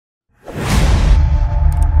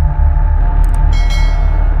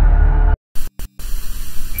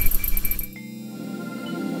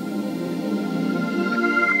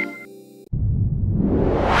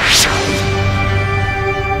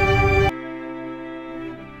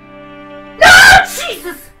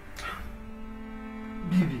Jesus!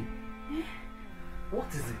 Baby, what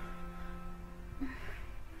is it?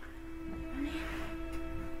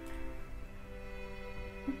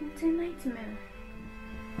 It's a nightmare.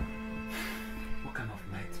 What kind of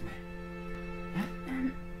nightmare?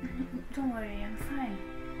 Don't worry, I'm fine.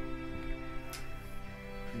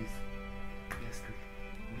 Please, let's sleep.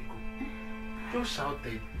 Nico, just shout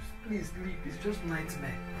it. Please sleep. It's just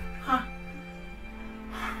nightmare. Huh?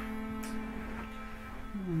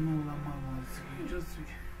 No, Mama, just sleep.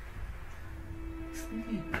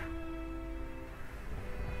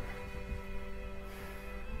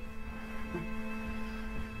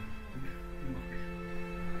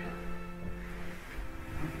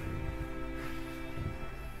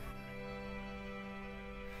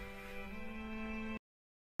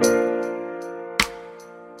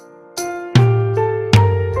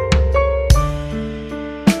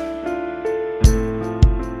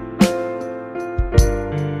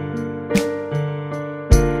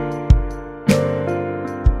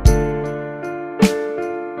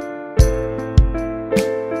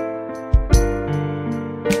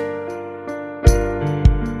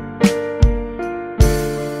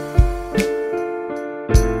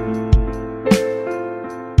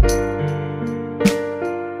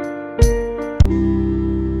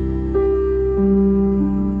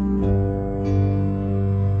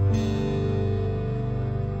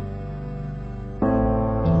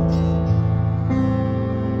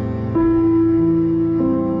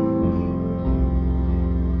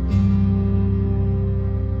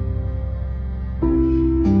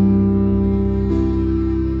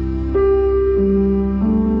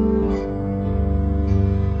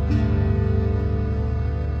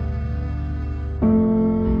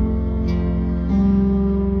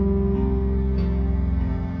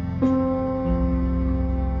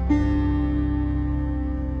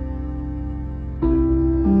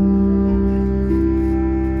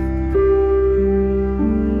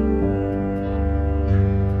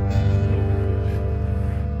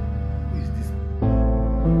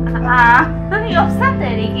 You're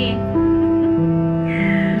started again.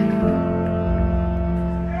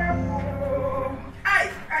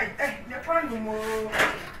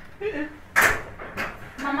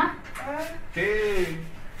 Mama. Hey.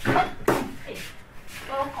 Hey.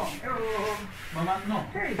 Welcome. Oh, Mama, no.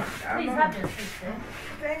 Hey, Please have your seat, sir.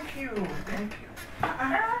 Thank you. Thank you.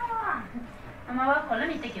 Mama, welcome. Let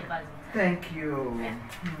me take your bag. Thank you. Yeah.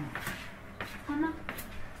 Mama.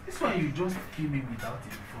 This one you just came in without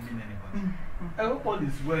informing anybody. I hope all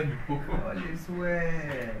is well. All is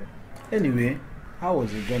well. Anyway, how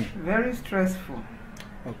was it going? Very stressful.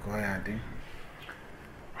 Okay, I think.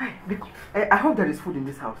 I hope there is food in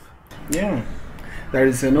this house. Yeah, there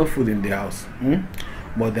is enough food in the house.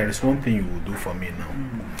 But there is one thing you will do for me now.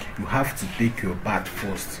 You have to take your bath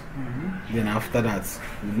first. Then after that,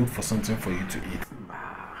 we look for something for you to eat. No.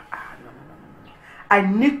 I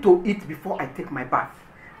need to eat before I take my bath.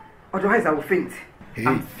 Otherwise, I will faint. Hey.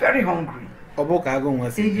 I'm very hungry.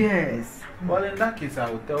 Yes. Well, in that case, I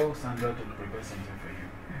will tell Sandra to prepare something for you.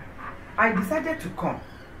 I decided to come.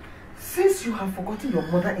 Since you have forgotten your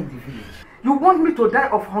mother in the village, you want me to die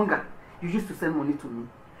of hunger. You used to send money to me.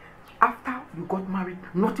 After you got married,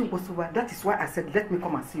 nothing whatsoever. That is why I said, let me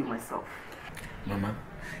come and see you myself. Mama,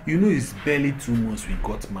 you know it's barely 2 months we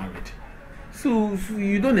got married. So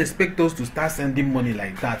you don't expect us to start sending money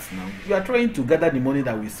like that now. You are trying to gather the money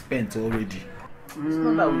that we spent already. It's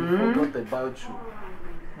not that we forgot about you.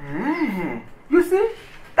 You see,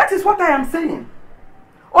 that is what I am saying.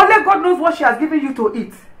 Only God knows what she has given you to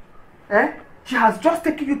eat. She has just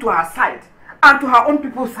taken you to her side and to her own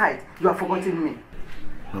people's side. You are forgetting me.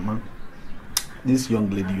 Mama, this young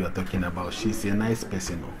lady you are talking about, she's a nice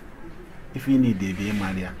person. If you need a be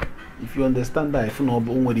Maria, if you understand that, if you know,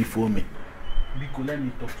 don't worry for me. Biko, let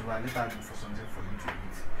me talk to her. Let her do for something for you to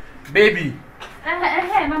eat. Baby!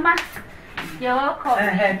 Hey, Mama. You're welcome.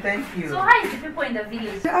 Thank you. So how is the people in the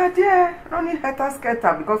village? They are there, running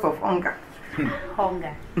helter-skelter because of hunger.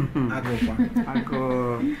 Hunger. I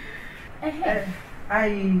go.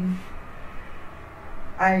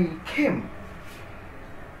 I came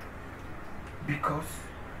because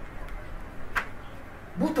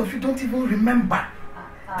both of you don't even remember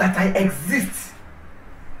that I exist,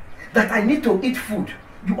 that I need to eat food.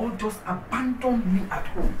 You all just abandoned me at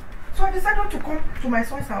home. So I decided to come to my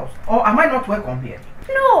son's house. Or am I not welcome here?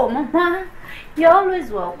 No, Mama. You're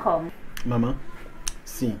always welcome. Mama,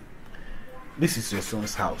 see, this is your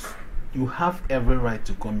son's house. You have every right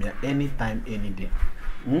to come here anytime, any day.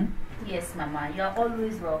 Yes, Mama. You're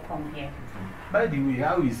always welcome here. By the way,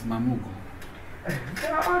 how is Mamugo? They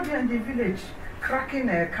are all there in the village, cracking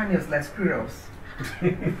canyons like squirrels.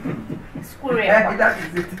 Squirrel. That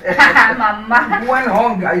is it. Mama. When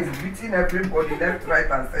hunger is beating everybody left,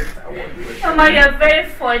 right, and center. What do you Mama, you're very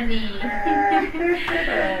funny.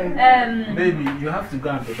 Baby, you have to go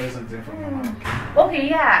and prepare something for Mama. Okay,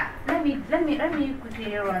 yeah. Let me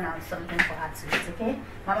quickly run out something for her to eat, okay?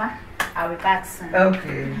 Mama, I'll be back soon.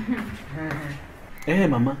 Okay. Hey,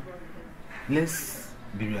 Mama. Let's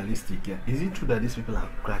be realistic here. Is it true that these people are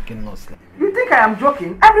cracking us? You think I am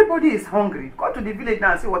joking? Everybody is hungry. Go to the village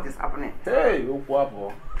now and see what is happening. Hey,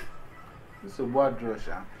 Okwapo. This is a bad rush.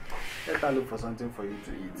 Let her look for something for you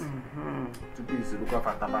to eat. To please look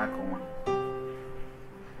for tobacco.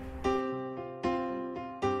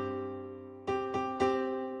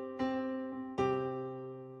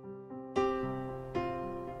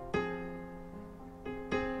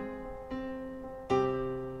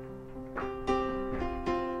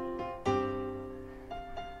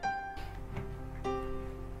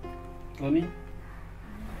 Honey?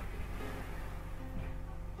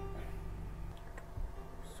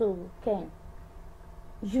 So, Ken,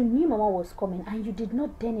 you knew Mama was coming and you did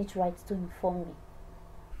not deign it right to inform me.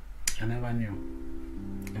 I never knew.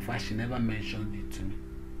 In fact, she never mentioned it to me.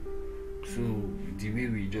 So, the way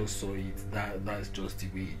we just saw it, that's just the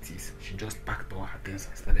way it is. She just packed all her things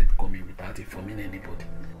and started coming without informing anybody.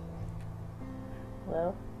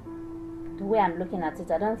 Well, the way I'm looking at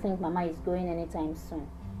it, I don't think Mama is going anytime soon.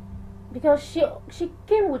 Because she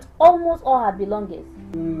came with almost all her belongings.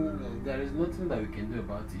 There is nothing that we can do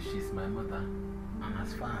about it. She's my mother. And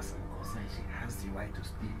as far as I'm concerned, she has the right to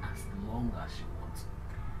stay as long as she wants.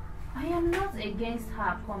 I am not against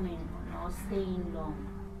her coming or staying long.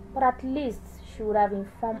 But at least she would have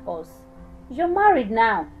informed us. You're married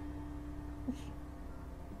now.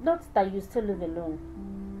 Not that you still live alone.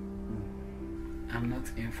 I'm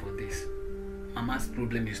not in for this. Mama's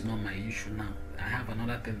problem is not my issue now. I have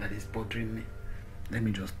another thing that is bothering me. Let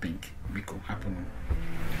me just think. Because happen.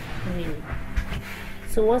 Really?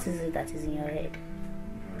 So what is it that is in your head?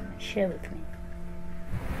 Share with me.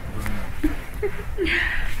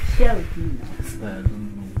 Share with me now. I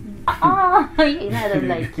don't know. Oh, you know I don't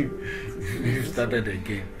like you. You started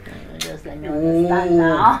again. Just let me understand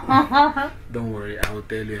now. Don't worry, I will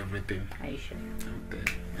tell you everything. Are you sure? I will tell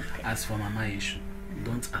you. Okay. As for Mama issue,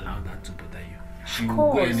 don't allow that to bother you. She Of will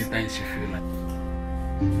go course. anytime she feels like.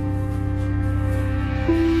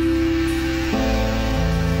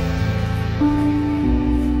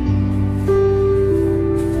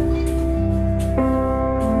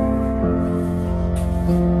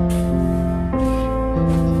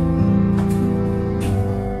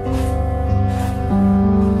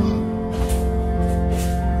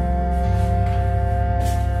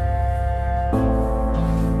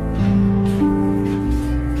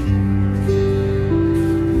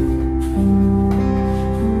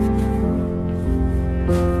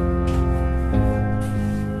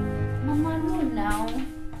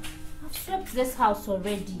 House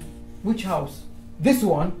already. Which house? This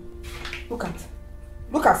one? Look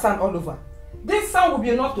at sand all over. This sand will be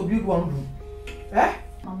enough to build one room. Eh?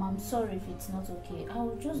 Mama, I'm sorry if it's not okay.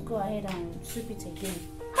 I'll just go ahead and sweep it again.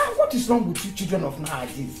 What is wrong with you children of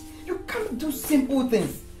nowadays? You can't do simple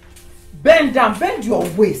things. Bend down, bend your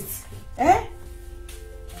waist. Eh?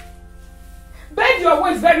 Bend your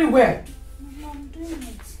waist very well. Mama, I'm doing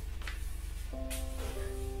it.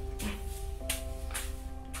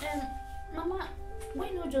 Mama, why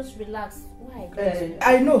not just relax? Why?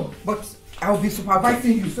 I know, but I'll be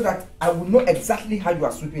supervising you so that I will know exactly how you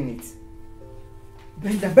are sweeping it.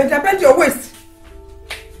 Bend down, bend your waist.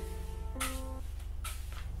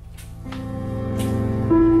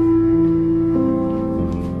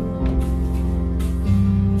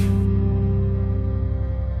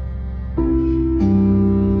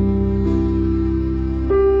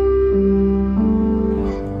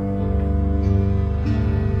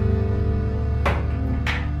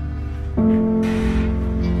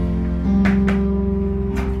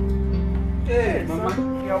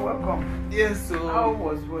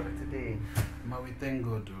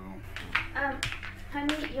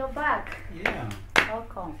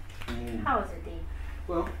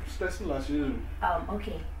 As usual.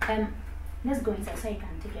 Okay. Let's go inside so you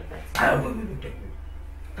can take your breath. Wait.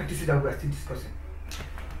 Can't you see that we are still discussing?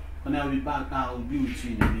 When I'll be back, I'll be with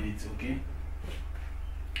you in a minute, okay?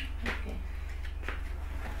 Okay.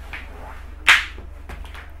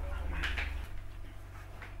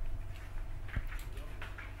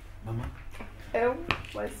 Mama? Oh,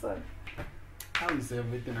 my son. How is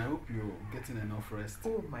everything? I hope you're getting enough rest.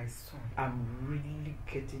 Oh, my son. I'm really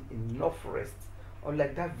getting enough rest.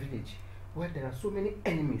 Unlike that village where there are so many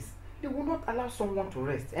enemies. They will not allow someone to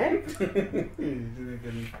rest, eh?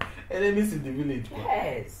 Enemies in the village.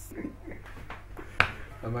 Yes.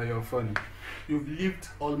 Mama, you're funny. You've lived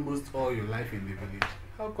almost all your life in the village.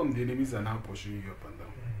 How come the enemies are now pursuing you up and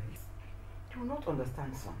down? You will not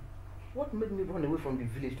understand, son. What made me run away from the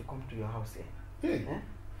village to come to your house here? Hey. Eh?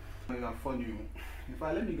 You are funny. If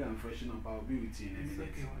I let me go and freshen up, I'll be with you in a minute.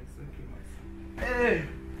 It's okay, my son. Hey!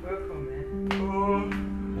 Welcome, man. Oh.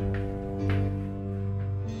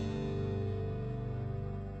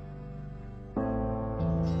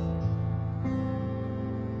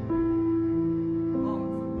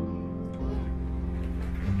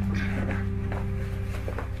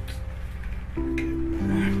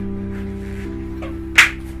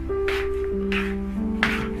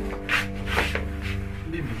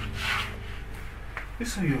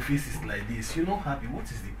 This way your face is like this. You're not happy. What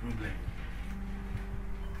is the problem?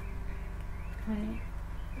 Honey,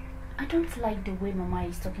 I don't like the way Mama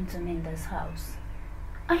is talking to me in this house.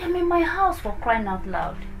 I am in my house, for crying out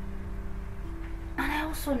loud. And I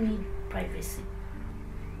also need privacy.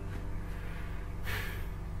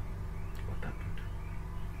 What happened?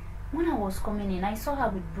 When I was coming in, I saw her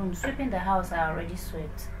with broom sweeping the house I already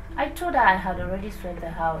swept. I told her I had already swept the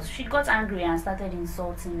house. She got angry and started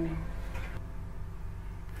insulting me.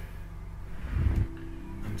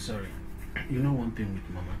 I'm sorry. You know one thing with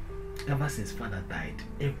Mama? Ever since Father died,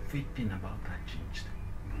 everything about her changed.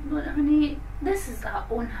 But honey, this is our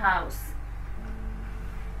own house.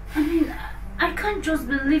 I mean, I can't just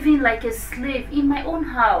be living like a slave in my own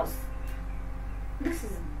house. This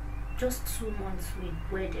is just 2 months we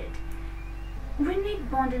wedded. We need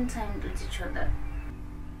bonding time with each other.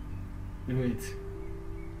 Wait,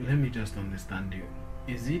 let me just understand you.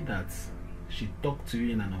 Is it that she talked to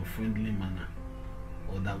you in an unfriendly manner?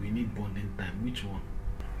 Or that we need bonding time? Which one?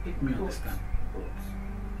 Let me understand.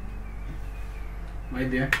 My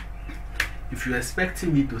dear, if you're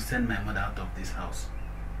expecting me to send my mother out of this house,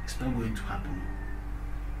 it's not going to happen.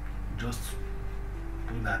 Just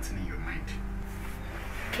put that in your mind.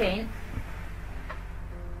 Kane,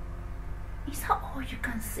 is that all you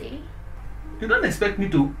can say? You don't expect me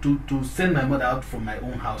to send my mother out from my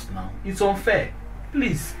own house now. It's unfair.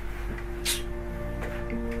 Please.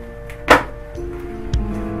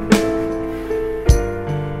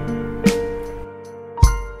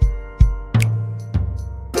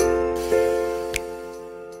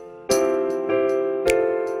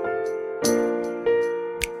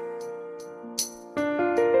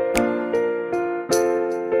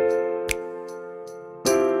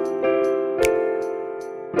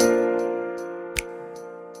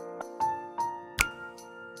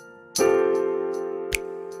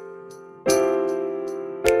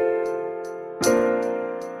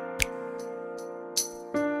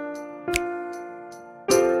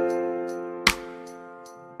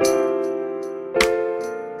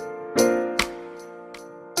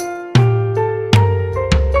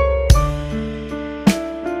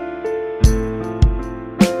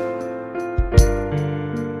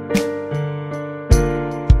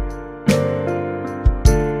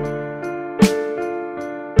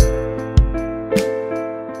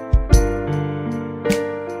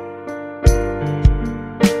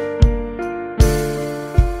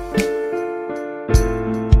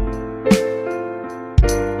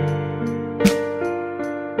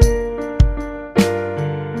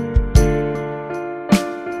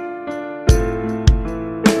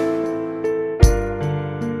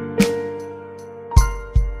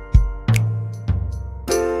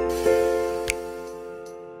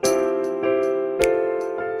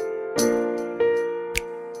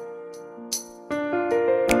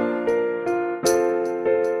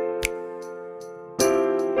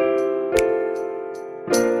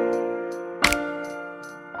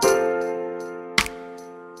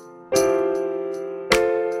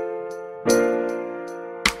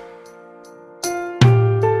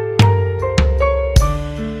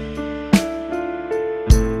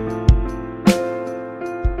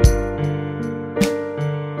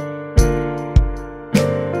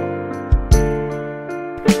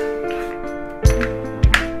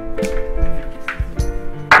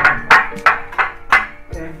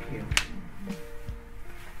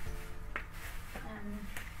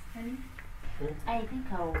 I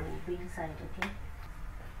think I'll be inside, okay?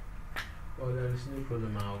 Oh, there is no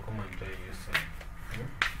problem. I'll come and join you soon.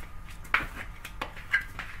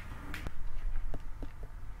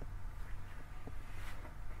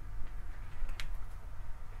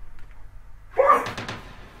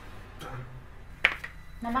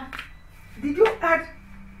 Mama? Did you add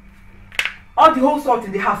all the whole salt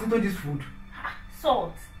in the house into this food?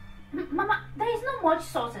 Salt? Mama, there is not much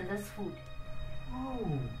salt in this food.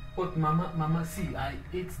 Oh. But Mama, see, I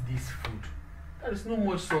ate this food. There is no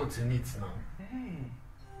much salt in it now. Hey.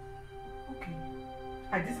 Okay.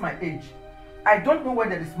 At this my age, I don't know when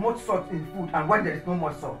there is much salt in food and when there is no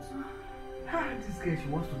more salt. This girl, she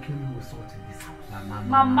wants to kill me with salt in this house.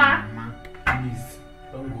 Mama, please,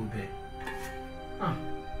 don't go there.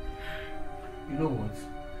 You know what?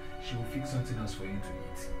 She will fix something else for you to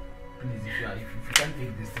eat. Please, if you can't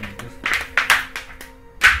take this thing, just...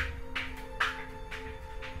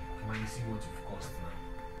 Mama, you see what you've cost now.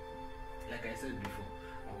 Like I said before,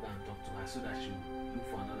 I'll go and talk to her so that she'll look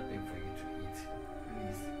for another thing for you to eat.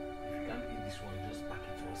 Please, if you can't eat this one, just pack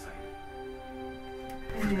it outside.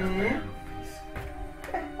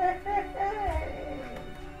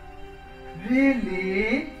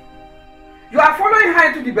 Really? You are following her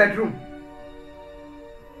into the bedroom?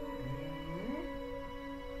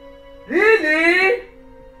 Really?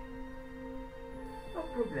 No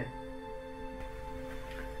problem.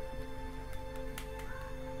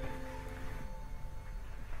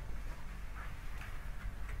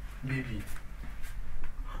 Baby,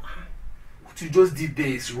 what you just did there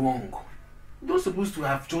is wrong. You're not supposed to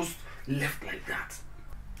have just left like that.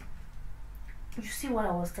 You see what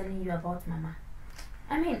I was telling you about Mama?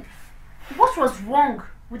 I mean, what was wrong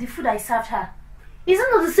with the food I served her? Isn't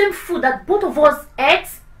it the same food that both of us ate?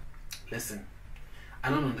 Listen, I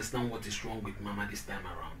don't understand what is wrong with Mama this time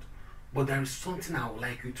around. But there is something I would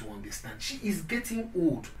like you to understand. She is getting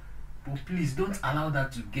old. But please don't allow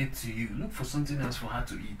that to get to you. Look for something else for her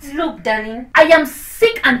to eat. Look, darling, I am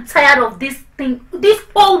sick and tired of this thing, this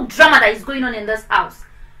whole drama that is going on in this house.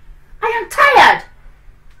 I am tired.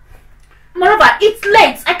 Moreover, it's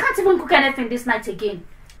late. I can't even cook anything this night again.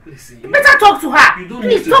 Listen, you better talk to her. You don't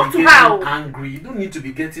Please need to talk be to her. Angry. You don't need to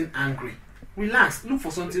be getting angry. Relax. Look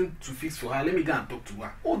for something to fix for her. Let me go and talk to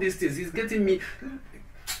her. All these things is getting me.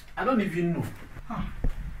 I don't even know.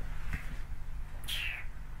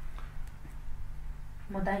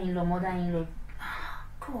 Mother-in-law.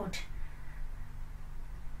 God.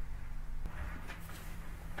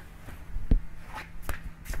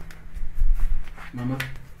 Mama.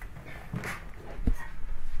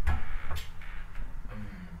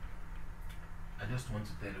 I just want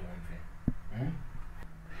to tell you one thing.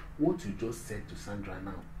 What you just said to Sandra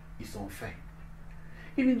now is unfair.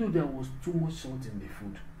 Even though there was too much salt in the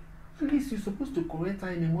food, at least you're supposed to correct her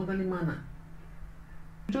in a motherly manner.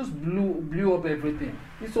 You just blew up everything.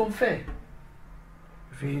 It's unfair.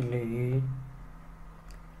 Really?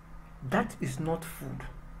 That is not food.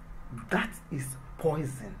 That is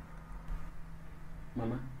poison.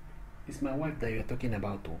 Mama, it's my wife that you're talking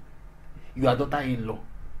about, though. Your daughter-in-law.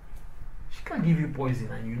 She can't give you poison,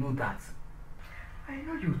 and you know that. I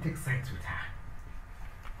know you take sides with her.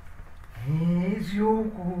 Yes,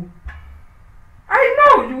 Yoko. I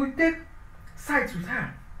know you will take sides with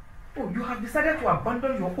her. Oh, you have decided to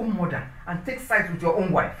abandon your own mother and take sides with your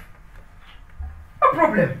own wife. No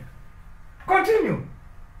problem. Continue.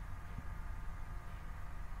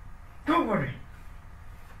 Don't worry.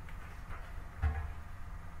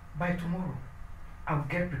 By tomorrow, I'll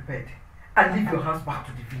get prepared and leave your house back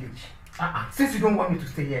to the village. Since you don't want me to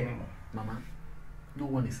stay here anymore. Mama, no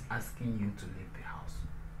one is asking you to leave the house.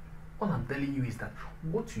 All I'm telling you is that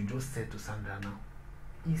what you just said to Sandra now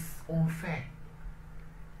is unfair.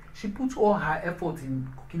 She put all her effort in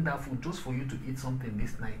cooking that food just for you to eat something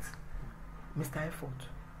this night. Mr. Effort.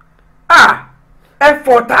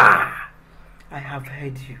 Efforter! I have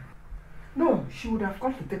heard you. No, she would have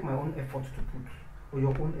come to take my own effort to put, or your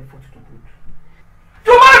own effort to put.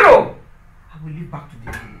 Tomorrow! I will leave back to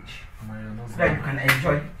the village. Mama, so that you can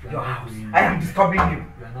enjoy your house. I am disturbing you.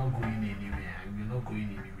 You are not going anywhere. You are not going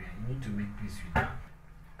anywhere. You need to make peace with her.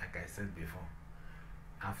 Like I said before,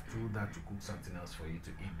 I've told her to cook something else for you to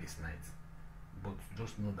eat this night. But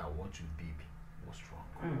just know that what you did was wrong.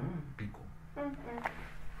 Pickle.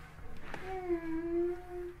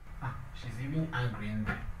 She's even angry in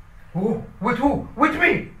there. Who? With who? With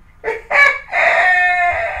me?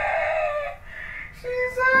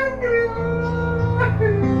 She's angry.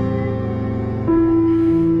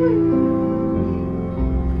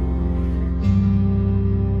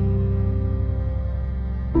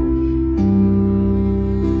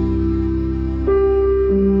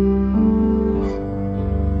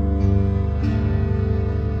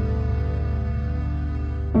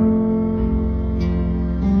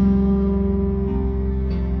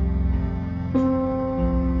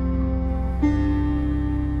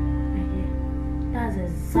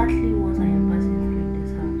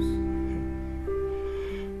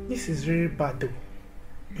 This is very bad though.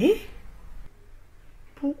 Eh?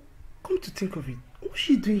 But come to think of it, what's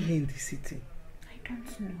she doing here in the city? I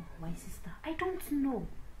don't know, my sister. I don't know.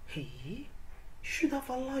 Hey, should have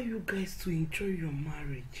allowed you guys to enjoy your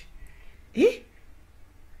marriage. Eh?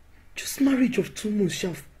 Just marriage of 2 months, she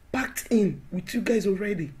have packed in with you guys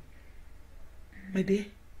already. My dear,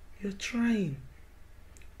 you're trying.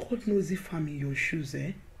 God knows if I'm in your shoes,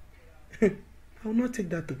 eh? I will not take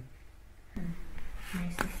that though. My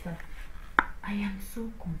sister, I am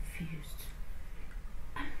so confused.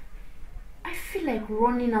 I feel like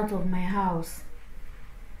running out of my house.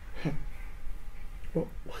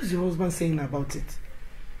 What's your husband saying about it?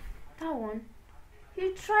 That one,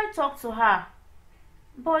 he tried to talk to her,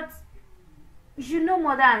 but you know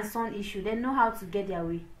mother and son issue, they know how to get their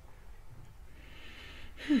way.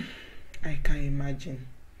 I can imagine.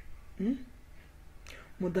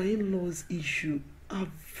 Mother-in-law's issue are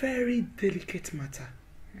very delicate matter.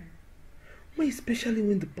 More especially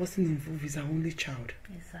when the person involved is our only child.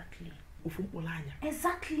 Exactly. Exactly.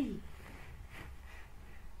 Exactly.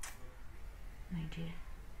 My dear,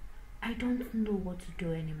 I don't know what to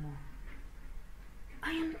do anymore.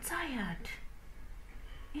 I am tired.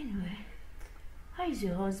 Anyway, how is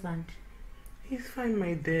your husband? He's fine,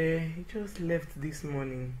 my dear. He just left this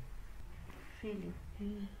morning. Really?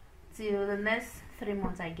 Till the next 3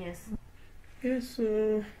 months, I guess. Yes,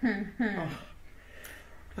 sir.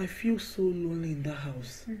 I feel so lonely in that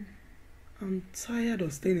house. I'm tired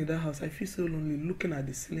of staying in that house. I feel so lonely looking at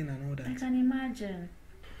the ceiling and all that. I can imagine.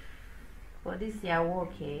 But this is your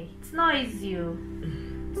work, eh? It's not easy.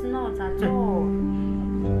 It's not at all.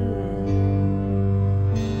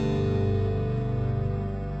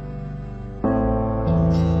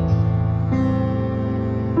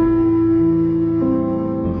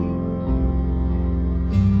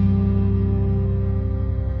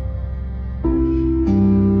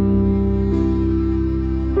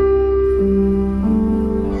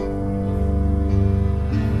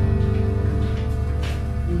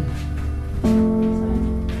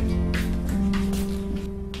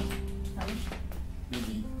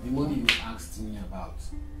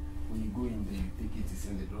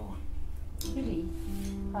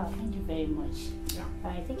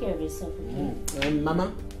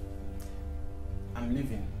 Mama, I'm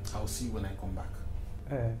leaving. I'll see you when I come back.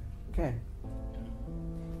 Ken,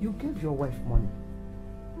 you gave your wife money.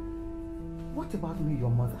 What about me,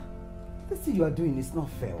 your mother? This thing you are doing is not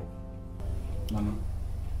fair. Mama,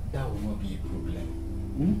 that will not be a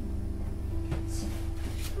problem. So,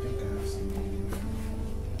 I think I have some money.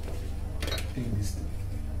 Take this thing.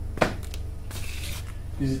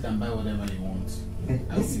 Use it and buy whatever you want.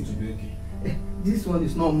 I hope it will be okay. This one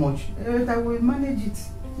is not much. I will manage it.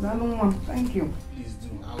 Thank you. Please do.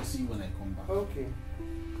 I'll see you when I come back. Okay.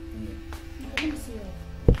 Let me see you.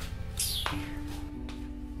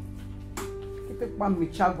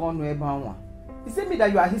 Is it me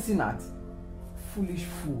that you are hissing at? Foolish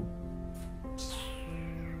fool.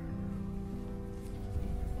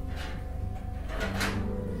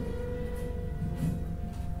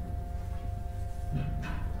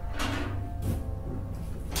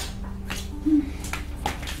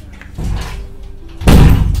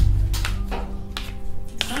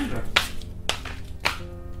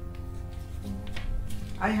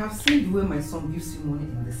 I have seen the way my son gives you money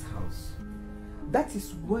in this house. That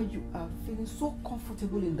is why you are feeling so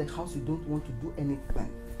comfortable in the house you don't want to do anything.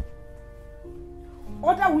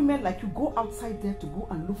 Other women like you go outside there to go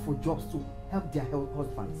and look for jobs to help their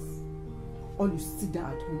husbands. All you sit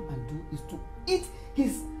down at home and do is to eat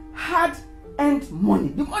his hard-earned money.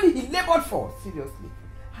 The money he labored for, seriously.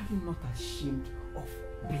 Are you not ashamed of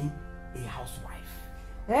being a housewife?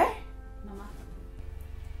 Eh? Mama,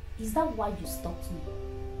 is that why you stopped me?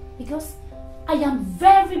 Because I am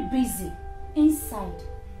very busy inside.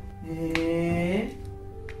 Eh?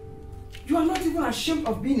 You are not even ashamed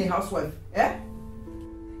of being a housewife, eh?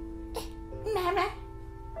 Mama,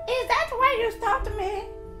 is that why you stopped me?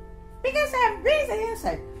 Because I'm busy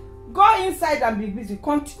inside. Go inside and be busy.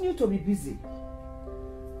 Continue to be busy.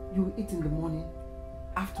 You eat in the morning,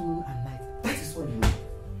 afternoon and night. That is all you know.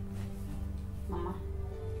 Mama,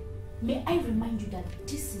 may I remind you that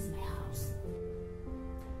this is my house.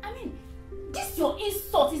 I mean, this your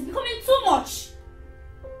insult is becoming too much.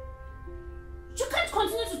 You can't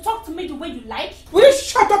continue to talk to me the way you like. Will you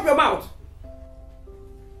shut up your mouth?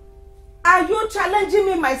 Are you challenging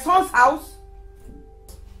me in my son's house?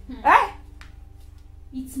 Eh?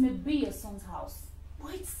 It may be your son's house,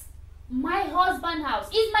 but it's my husband's house.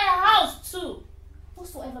 It's my house too.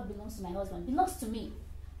 Whatsoever belongs to my husband belongs to me.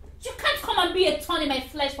 You can't come and be a thorn in my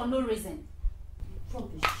flesh for no reason.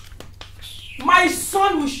 Rubbish. My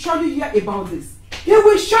son will surely hear about this. He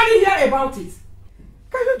will surely hear about it.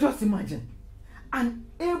 Can you just imagine? An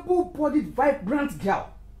able-bodied, vibrant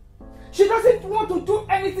girl She doesn't want to do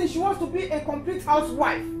anything. She wants to be a complete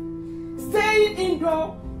housewife. Staying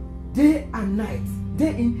indoor day and night. Day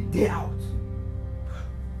in, day out.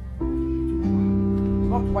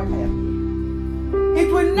 Not what I am doing.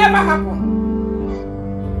 It will never happen.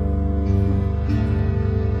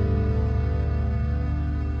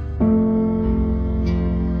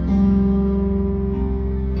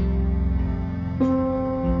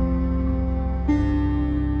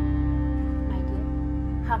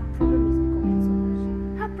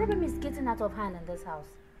 Out of hand in this house.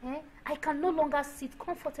 I can no longer sit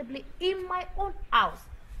comfortably in my own house.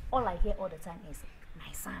 All I hear all the time is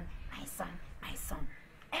my son, my son, my son.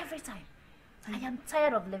 Every time. I am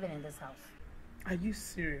tired of living in this house. Are you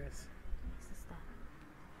serious? My sister.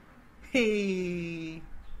 Hey,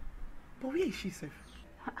 but where is she, safe?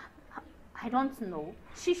 I don't know.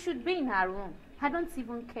 She should be in her room. I don't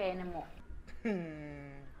even care anymore.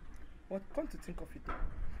 What come to think of it?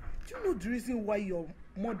 Do you know the reason why your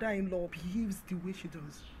mother-in-law behaves the way she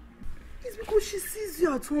does? It's because she sees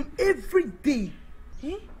you at home every day.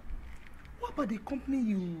 What about the company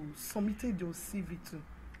you submitted your CV to?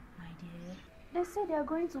 My dear, they say they are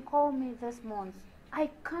going to call me this month. I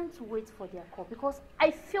can't wait for their call because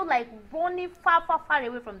I feel like running far, far, far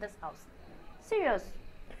away from this house. Serious.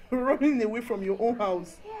 Running away from your own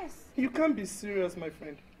house? Yes. You can't be serious, my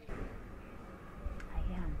friend.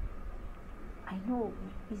 I am. I know.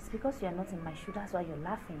 It's because you are not in my shoe. That's why you're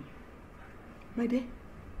laughing. My dear,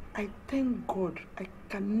 I thank God I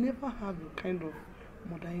can never have your kind of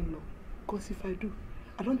mother-in-law. Because if I do,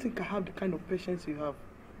 I don't think I have the kind of patience you have.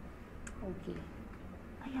 Okay.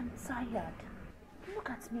 I am tired. Look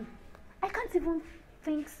at me. I can't even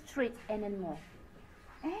think straight anymore.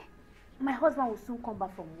 My husband will soon come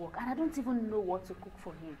back from work and I don't even know what to cook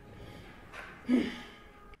for him.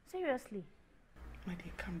 Seriously. My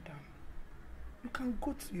dear, calm down. You can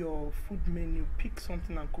go to your food menu, pick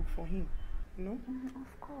something and cook for him. You know?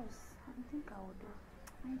 Of course. I think I will do.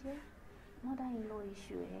 My dear, mother-in-law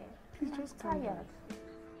issue here. Please I'm just calm tired. down.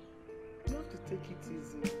 You have to take it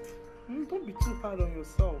easy. Don't be too hard on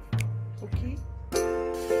yourself. Okay?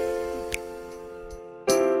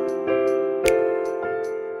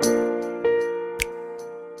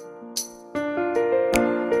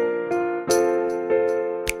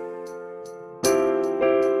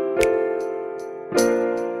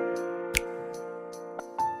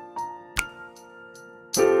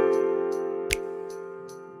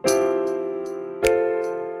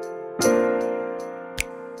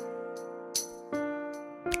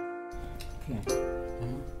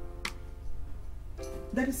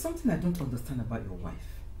 There is something I don't understand about your wife.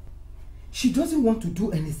 She doesn't want to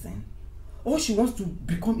do anything. All she wants to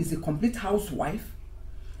become is a complete housewife.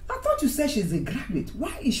 I thought you said she's a graduate.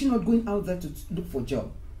 Why is she not going out there to look for a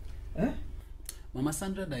job? Mama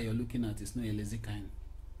Sandra that you're looking at is not a lazy kind.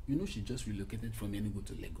 You know she just relocated from Enugu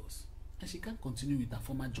to Lagos. And she can't continue with her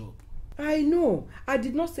former job. I know. I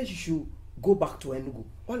did not say she should go back to Enugu.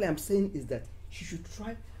 All I'm saying is that she should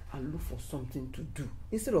try and look for something to do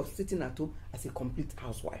instead of sitting at home as a complete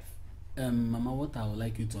housewife. Mama, what I would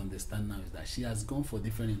like you to understand now is that she has gone for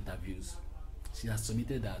different interviews. She has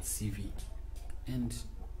submitted her CV and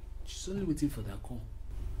she's only waiting for their call.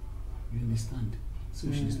 You understand?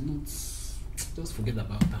 So she's not... Just forget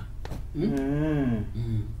about her.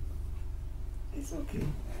 It's okay.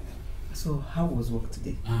 So how was work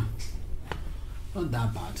today? Not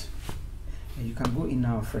that bad. You can go in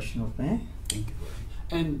now and freshen up, Thank you.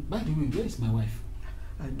 And by the way, where is my wife?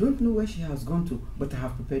 I don't know where she has gone to, but I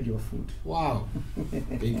have prepared your food. Wow.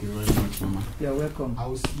 Thank you very much, Mama. You're welcome. I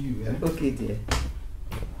will see you. Okay, dear.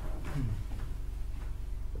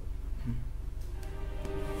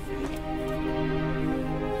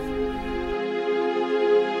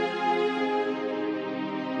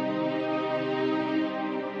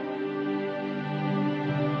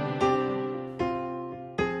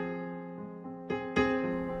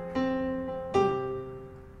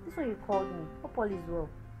 All is well.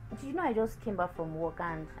 Did you know I just came back from work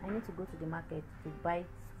and I need to go to the market to buy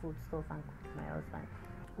food stuff and cook with my husband.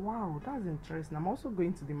 Wow, that's interesting. I'm also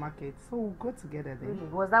going to the market, so we'll go together then. Really?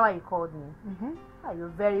 Was that why you called me? You're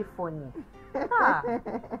very funny.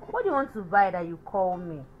 What do you want to buy that you call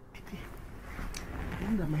me? I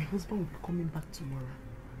know that my husband will be coming back tomorrow.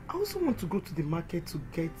 I also want to go to the market to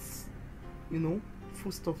get,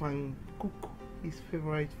 food stuff and cook his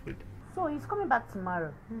favorite food. So he's coming back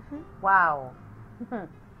tomorrow? Wow.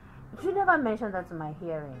 You never mentioned that to my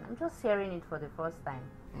hearing. I'm just hearing it for the first time.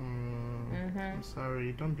 I'm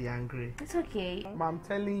sorry, don't be angry. It's okay. But I'm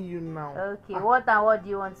telling you now. Okay, what do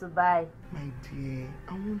you want to buy? My dear,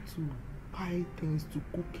 I want to buy things to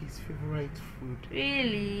cook his favorite food.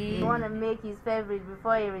 Really? You want to make his favorite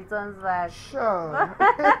before he returns back? Sure.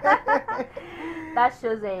 That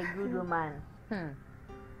shows you're a good woman.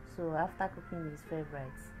 So after cooking his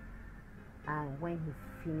favorites, and when he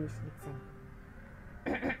finished eating,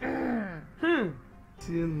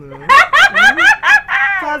 You know.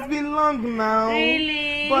 It has been long now.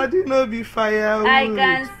 Really? Body no be firewood. I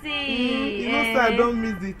can see. You know, so I don't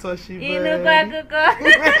miss the touchy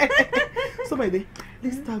So my day,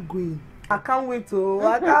 let's start going. I can't wait to.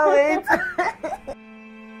 I can't wait.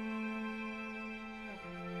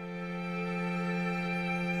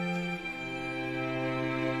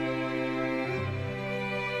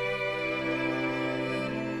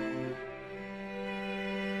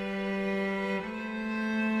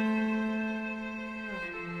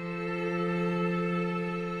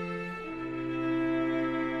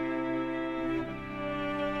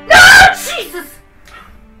 Jesus!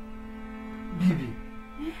 Baby,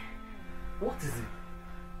 what is it?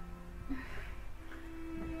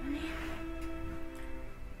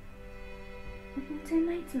 It's a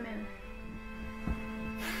nightmare.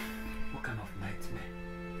 What kind of nightmare?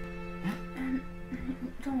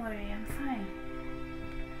 Don't worry, I'm fine.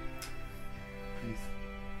 Please,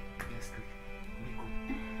 let's sleep. Nico.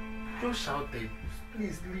 Just shout it.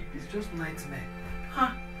 Please sleep. It's just nightmare.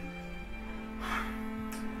 Huh?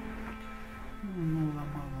 No,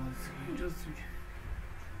 Mama, just sleep.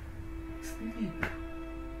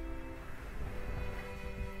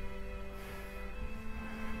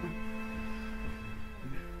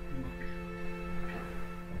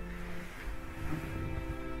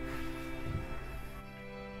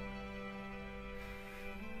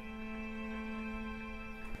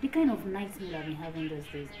 The kind of nightmare I've been having these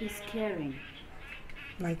days is scaring.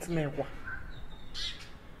 Nightmare what?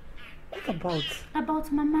 What about?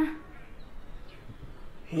 About Mama.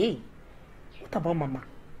 Hey, what about Mama?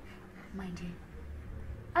 My dear,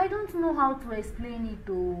 I don't know how to explain it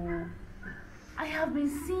though. I have been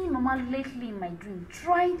seeing Mama lately in my dream,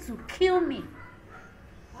 trying to kill me.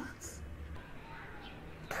 What?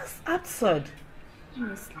 That's absurd.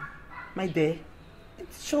 Honestly. My dear,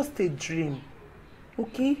 it's just a dream.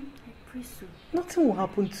 Okay? I pray so. Nothing will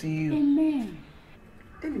happen to you. Amen.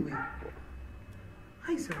 Anyway,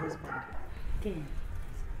 how is your husband?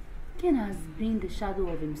 Ken has been the shadow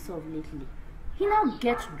of himself lately. He now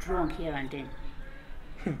gets drunk here and then.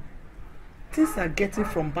 Things are getting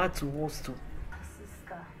from bad to worse too.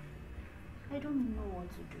 Sister, I don't know what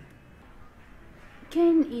to do.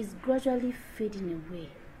 Ken is gradually fading away.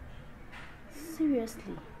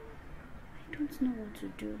 Seriously, I don't know what to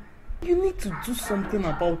do. You need to do something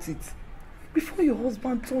about it before your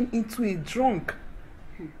husband turns into a drunk.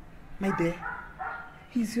 My dear,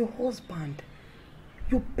 he's your husband.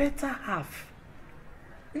 Your better half.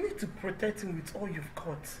 You need to protect him with all you've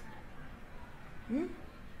got.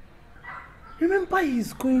 Remember,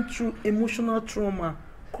 he's going through emotional trauma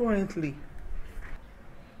currently.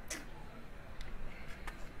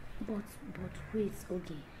 But wait,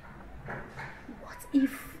 okay. What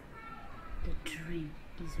if the dream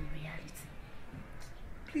is a reality?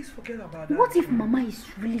 Please forget about that. What if Mama is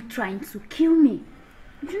really trying to kill me?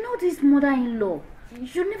 You know this mother-in-law.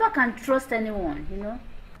 You never can trust anyone, you know?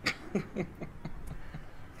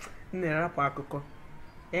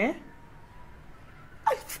 Eh?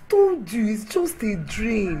 I've told you, it's just a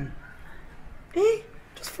dream. Eh?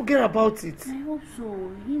 Just forget about it. I hope so.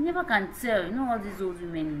 You never can tell. You know all these old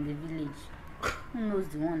women in the village. Who knows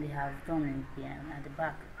the one they have done in here at the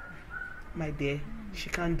back? My dear, she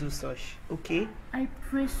can't do such, okay? I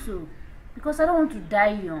pray so. Because I don't want to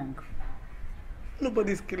die young.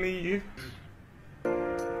 Nobody's killing you.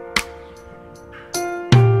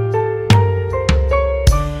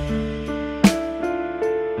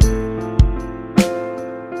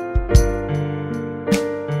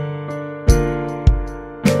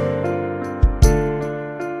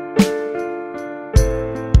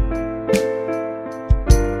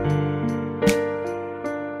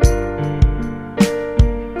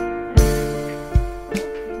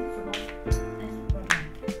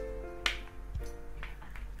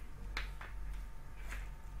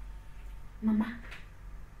 Mama,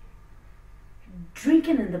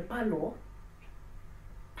 drinking in the parlor?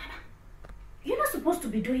 Mama, you're not supposed to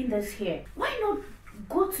be doing this here. Why not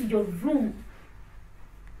go to your room?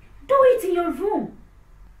 Do it in your room.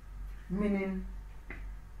 Meaning?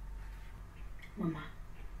 Mama,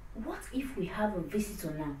 what if we have a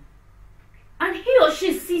visitor now? And he or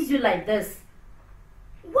she sees you like this?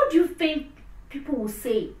 What do you think people will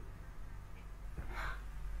say?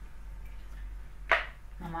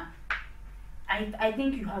 Mama, I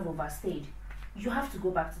think you have overstayed. You have to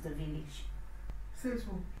go back to the village. Says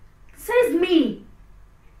who? Says me.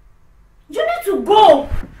 You need to go.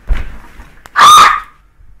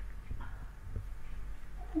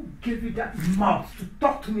 Who gave you that mouth to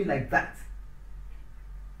talk to me like that?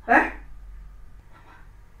 Eh?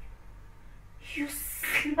 You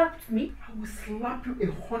slapped me? I will slap you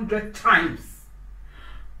 100 times.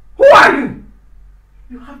 Who are you?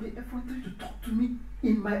 You have the effrontery to talk to me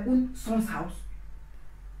in my own son's house?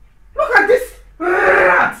 Look at this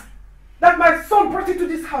rat that my son brought into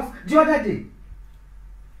this house the other day.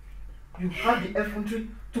 You have the effrontery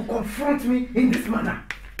to confront me in this manner.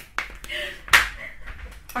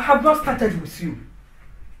 I have not started with you.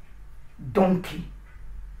 Donkey.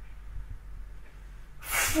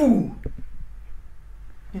 Fool.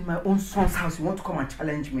 In my own son's house, you want to come and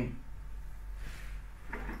challenge me?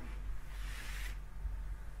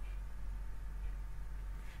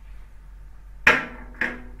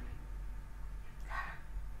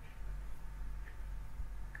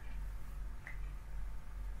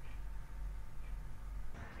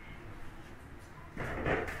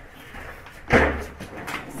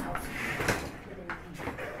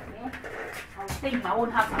 Stay in my own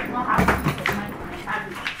house. I will not have peace of mind for my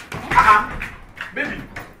family. Baby,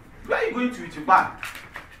 where are you going to with your bag?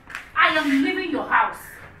 I am leaving your house.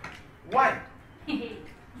 Why? You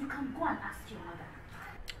can go and ask your mother.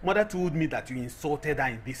 Mother told me that you insulted her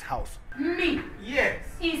in this house. Me? Yes.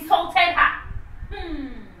 Insulted her?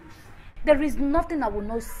 There is nothing I will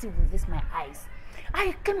not see with this my eyes.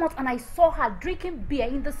 I came out and I saw her drinking beer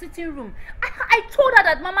in the sitting room. I told her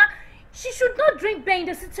that, Mama, she should not drink beer in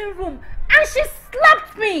the sitting room. And she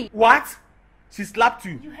slapped me. What? She slapped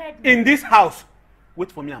you? You heard me. In this house? Wait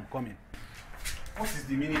for me, I'm coming. What is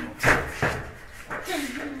the meaning of that?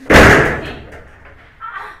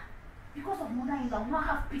 Because of mother-in-law, I will not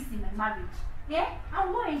have peace in my marriage. Yeah? I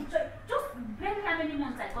will not enjoy. Just barely how many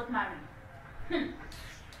months I got married.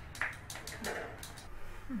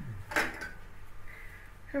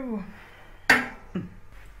 Oh.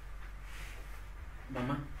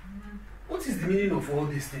 Mama, what is the meaning of all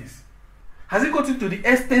these things? Has it gotten to the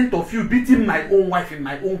extent of you beating my own wife in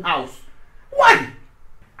my own house? Why?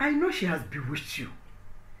 I know she has bewitched you.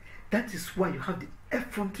 That is why you have the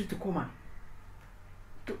effrontery to come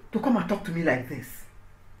and talk to me like this.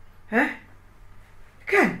 Eh?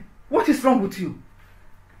 Ken, what is wrong with you?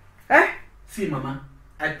 Eh? See, Mama,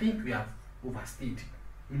 I think we have overstayed.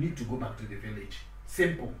 We need to go back to the village.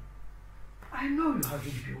 Simple. I know you have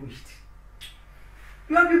been bewitched.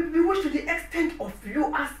 You have been bewitched to the extent of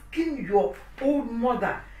you asking your old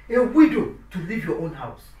mother, a widow, to leave your own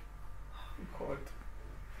house. Oh, God.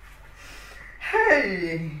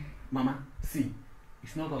 Hey! Mama, see,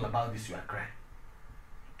 it's not all about this you are crying.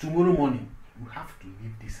 Tomorrow morning, you have to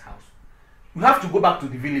leave this house. You have to go back to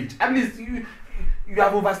the village. At least you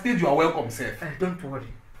have overstayed your welcome, sir. Don't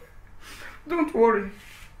worry. Don't worry.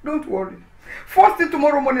 Don't worry. First thing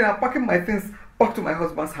tomorrow morning, I'm packing my things back to my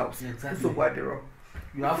husband's house. Exactly. So why the wrong?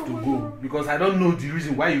 You have to go because I don't know the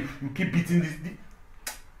reason why you keep beating this.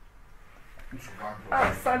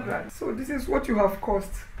 Sandra, so this is what you have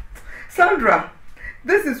caused. Sandra,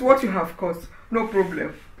 this is what you have caused. No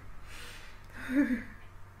problem.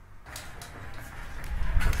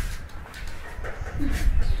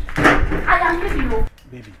 I am leaving you.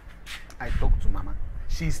 Baby, I talked to Mama.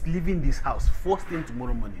 She's leaving this house first thing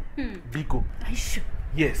tomorrow morning. Biko. Are you sure?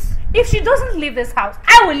 Yes. If she doesn't leave this house,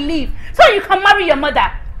 I will leave. So you can marry your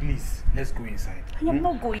mother. Please, let's go inside. I am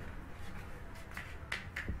not going.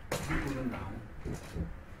 Biko, now.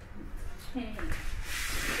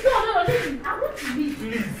 No, listen. I want to leave.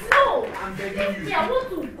 Please. No. I'm begging Leave you. me. I want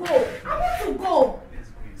to go. I want to go. Let's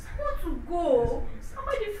go inside. I want to go. Am I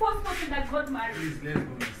the first person that got married? Please, let's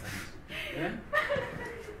go inside. Yeah?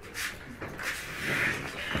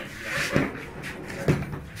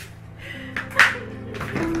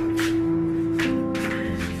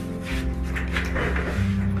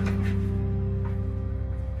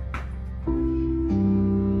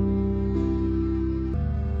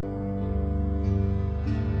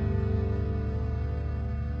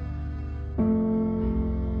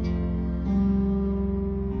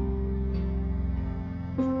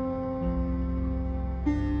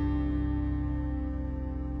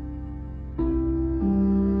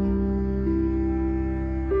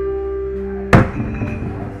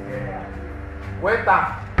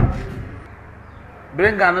 Waiter,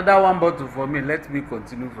 bring another one bottle for me. Let me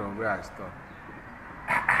continue from where I stopped.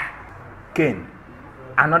 Ken,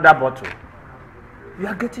 another bottle. You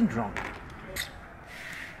are getting drunk.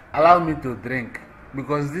 Allow me to drink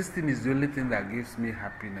because this thing is the only thing that gives me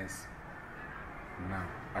happiness now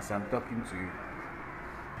as I'm talking to you.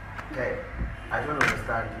 Okay, I don't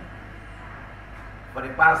understand you. For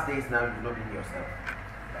the past days now, you've not been yourself.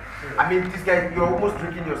 I mean, this guy, you're almost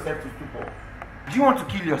drinking yourself to stupor. Do you want to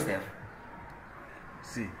kill yourself?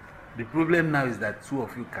 See, the problem now is that two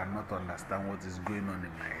of you cannot understand what is going on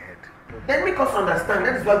in my head. Then make us understand.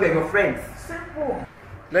 That is why we are your friends. Simple.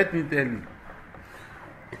 Let me tell you.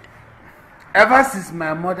 Ever since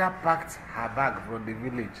my mother packed her bag from the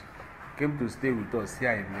village, came to stay with us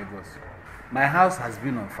here in Lagos, my house has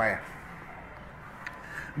been on fire.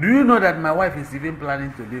 Do you know that my wife is even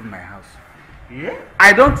planning to leave my house? Yeah?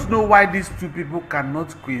 I don't know why these two people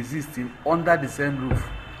cannot coexist under the same roof.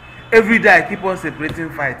 Every day I keep on separating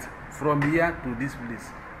fights from here to this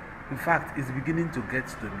place. In fact, it's beginning to get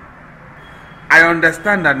to me. I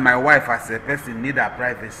understand that my wife as a person needs her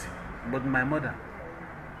privacy, but my mother,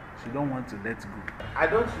 she don't want to let go. I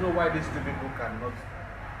don't know why these two people cannot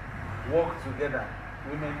work together,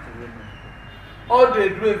 women to women. All they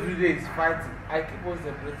do every day is fighting. I keep on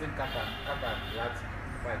separating cat and rat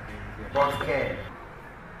fighting. But Ken,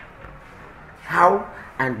 how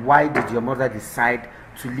and why did your mother decide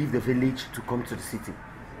to leave the village to come to the city?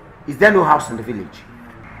 Is there no house in the village?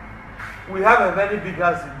 We have a very big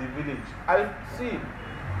house in the village. I see.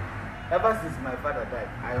 Ever since my father died,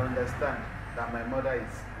 I understand that my mother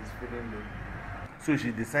is feeling lonely. So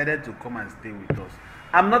she decided to come and stay with us.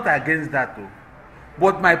 I'm not against that though.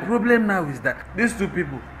 But my problem now is that these two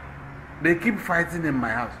people, they keep fighting in my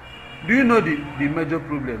house. Do you know the major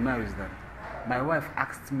problem now is that my wife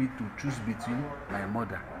asked me to choose between my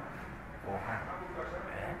mother or her.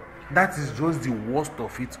 That is just the worst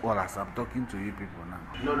of it all as I'm talking to you people now.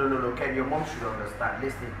 No, Ken, your mom should understand.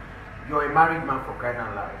 Listen, you're a married man for crying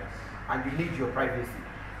out loud, and you need your privacy.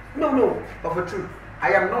 No, of a truth,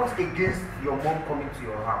 I am not against your mom coming to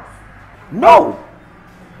your house. No!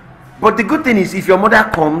 But the good thing is, if your mother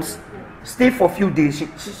comes, stay for a few days,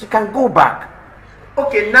 she can go back.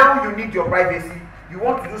 Okay, now you need your privacy. You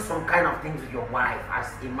want to do some kind of things with your wife as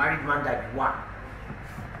a married man that you are.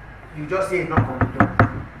 You just say knock on the door.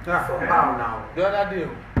 Somehow now. The other day,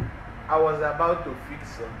 I was about to fix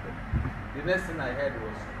something. The next thing I heard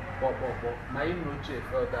was, pop. My noche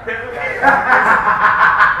fell down.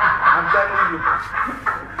 I'm telling you.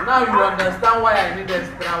 Now you understand why I need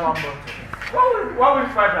extra one bottle. What will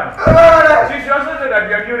father? She should also say that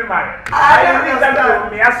you're newly married. I need them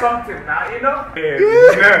to hear something now, you know?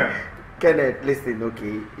 Kenneth, listen,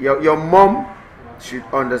 okay. Your mom should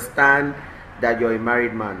understand that you're a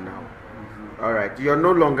married man now. Alright, you're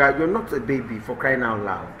not a baby, for crying out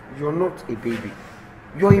loud. You're not a baby.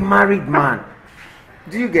 You're a married man.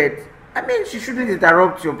 Do you get? I mean, she shouldn't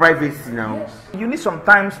interrupt your privacy now. Yes. You need some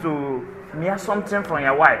time to hear something from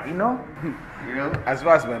your wife, you know? You know, as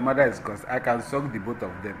far as my mother is concerned, I can suck the both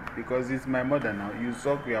of them because it's my mother now. You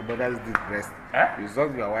suck your mother's breast, you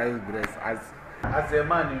suck your wife's breast. As a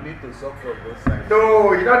man, you need to suck from both sides.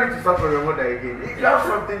 No, you don't need to suck from your mother again. If you have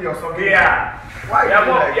something you're sucking. Yeah. Why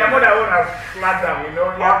your mother won't have flat down, you know?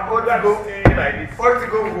 What to go like this. What to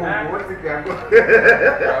go? What to go?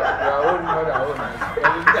 Your own mother own.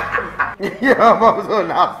 Your mom's own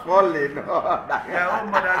has fallen. Your own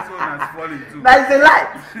mother's own has fallen too. That is a lie.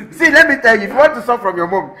 See, let me tell you, if you want to suck from your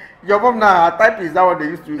mom now, her type is that one they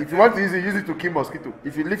used to. If you want to use it to kill mosquito.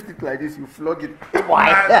 If you lift it like this, you flog it.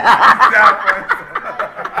 Why?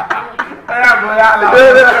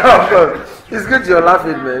 It's good you're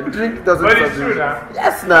laughing, man. Drink doesn't. But it's true now.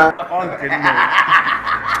 Yes, now.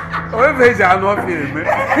 I'm not feeling, man.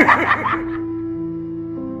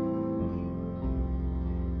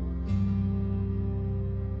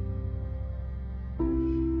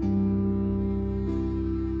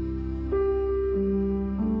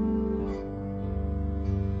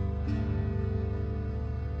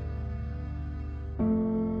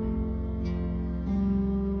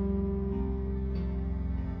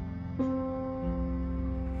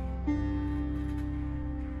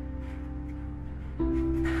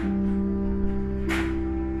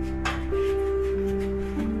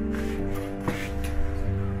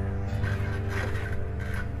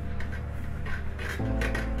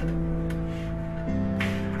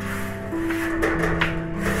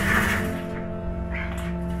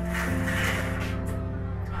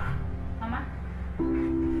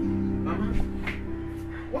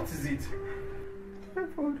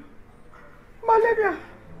 Malaria.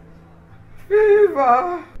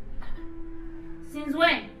 Fever. Since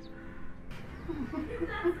when?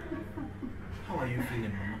 How are you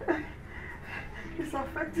feeling, Mama? It's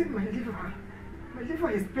affecting my liver. My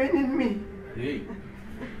liver is paining me. Hey,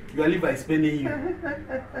 your liver is paining you.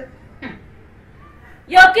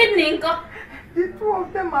 Your kidney, Nko. The two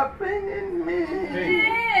of them are paining me.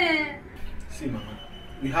 Hey. See, Mama,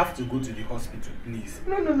 We have to go to the hospital, please.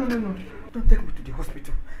 No. Don't take me to the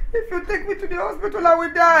hospital. If you take me to the hospital, I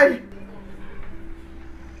will die.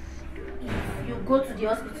 If you go to the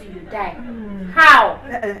hospital, you die. How?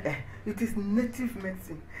 It is native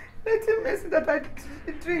medicine. Native medicine that I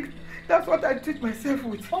drink. That's what I treat myself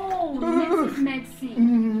with. Oh, native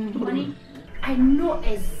medicine. Honey, I know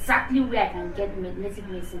exactly where I can get native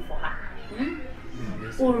medicine for her.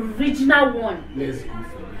 Original one. Let's go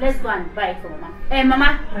for it. Let's go and buy it for Mama. Hey,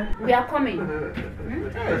 Mama, we are coming.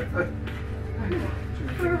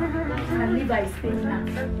 Her liver is paining now.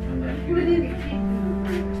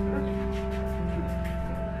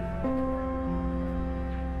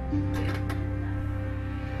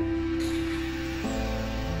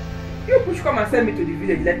 You push come and send me to the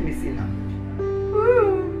village. Let me see now.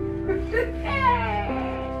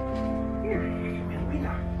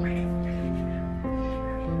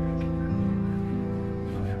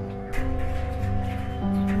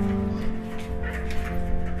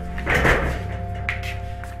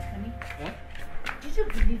 Did you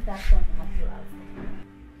believe that one happened out?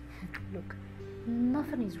 Look,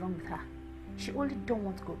 nothing is wrong with her. She only don't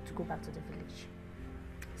want to go back to the village.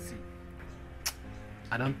 See,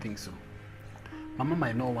 I don't think so. Mama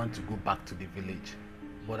might not want to go back to the village,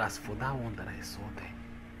 but as for that one that I saw there,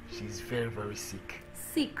 she's very, very sick.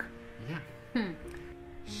 Sick? Yeah.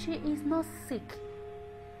 She is not sick.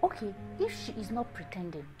 Okay, if she is not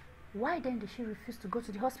pretending, why then did she refuse to go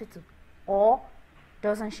to the hospital? Or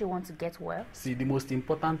doesn't she want to get well? See, the most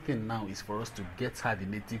important thing now is for us to get her the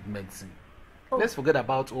native medicine. Oh. Let's forget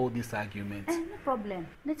about all these arguments. No problem.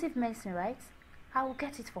 Native medicine, right? I will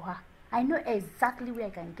get it for her. I know exactly where I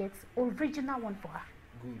can get original one for her.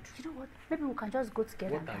 Good. You know what? Maybe we can just go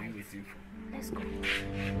together. What are you waiting for? Let's go.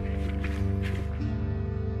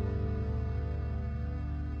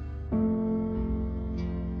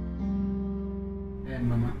 Hey,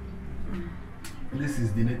 Mama. This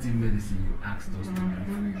is the native medicine you asked us to buy.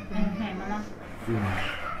 Hey, Mama. So,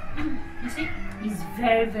 You see, it's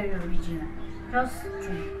very, very original. Just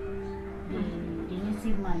drink. The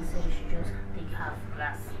native man said you should just take half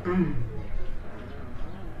glass.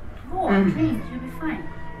 Go on, drink. You'll be fine.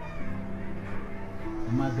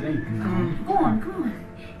 Mama, drink now. Go on.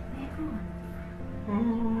 Yeah, go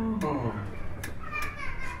on.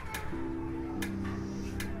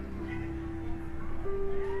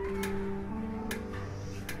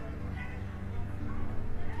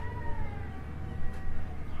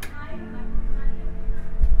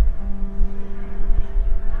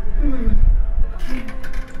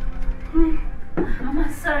 Mama,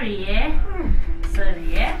 sorry, yeah? Sorry,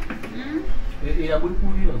 yeah? Hey, are we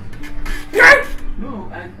curious? No,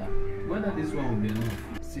 whether this one will be enough.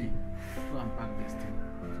 See, go and pack this thing.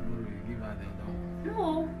 Tomorrow you give her the other one. No,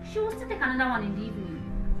 she will still take another one in the evening.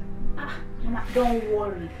 Mama, don't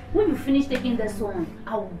worry. When you finish taking this one,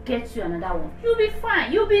 I will get you another one. You'll be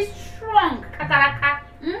fine. You'll be strong. Kakaraka.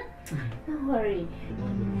 Don't worry.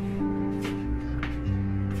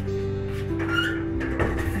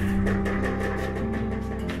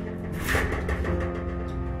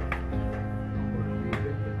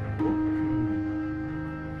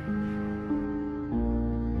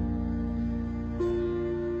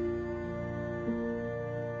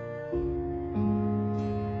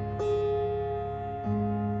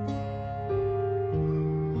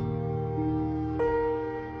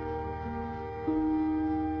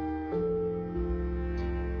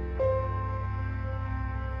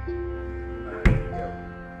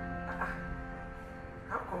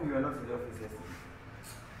 You were not in the office yesterday.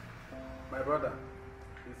 My brother,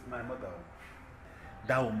 it's my mother.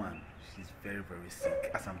 That woman, she's very, very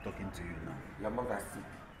sick as I'm talking to you now. Your mother is sick.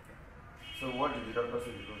 So what did the doctor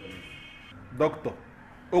say the problem is? Doctor,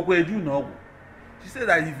 Okweju no. She said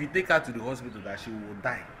that if you take her to the hospital that she will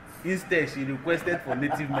die. Instead, she requested for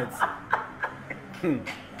native medicine.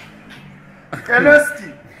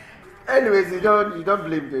 Keloski. Anyways, you don't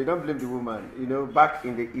blame the woman. You know, back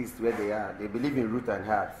in the east where they are, they believe in root and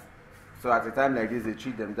herbs. So at a time like this, they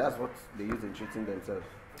treat them. That's what they use in treating themselves.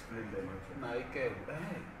 How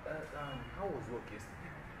was work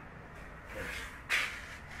yesterday?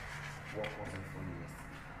 Work wasn't funny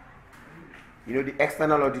yesterday. You know, the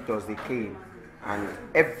external auditors, they came and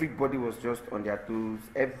everybody was just on their toes.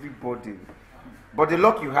 Everybody. But the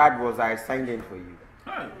luck you had was I signed in for you.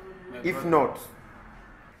 If not,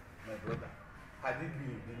 My brother, had it been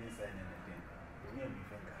you didn't sign anything,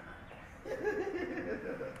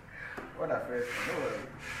 what a first. No worry.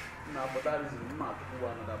 Now, but that is not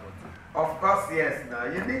another bottle. Of course, yes. Now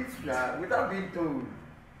you need to, without being told.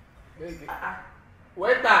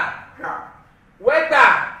 Waiter! Yeah. Waiter!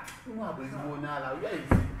 Where is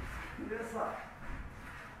he? Yes, sir.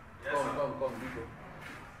 Yes, come, Vico.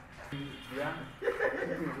 Yeah.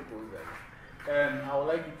 I would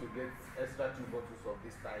like you to get extra 2 bottles of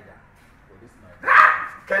this tiger for this night.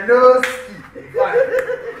 Kenoski.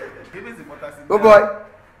 Give me the water. Oh boy,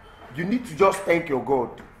 you need to just thank your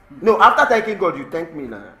God. No, after thanking God, you thank me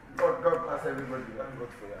now. God bless everybody. Thank God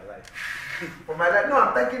for your life. For my life? No,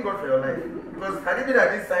 I'm thanking God for your life. Because I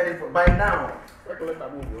didn't sign it for by now.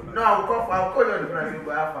 No, I'll call you on the phone and say,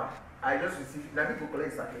 go Alpha. I just received. Let me go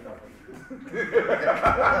collect something for you.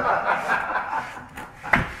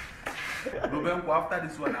 Rubenko, after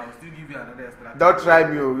this one, I will still give you another extra. Don't try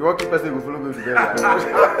me. You want to keep person will follow me together.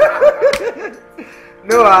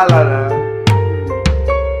 No, Alana.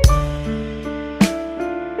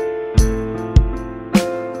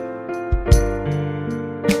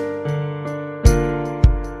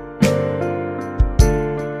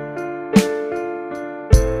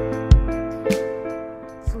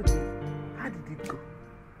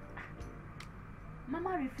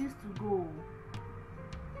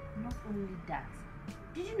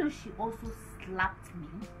 She also slapped me.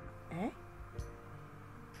 Eh?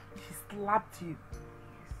 She slapped you?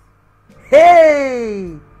 Yes.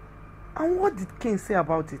 Hey! And what did King say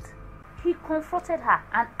about it? He confronted her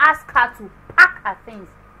and asked her to pack her things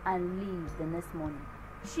and leave the next morning.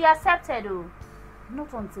 She accepted, though.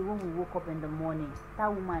 Not until when we woke up in the morning.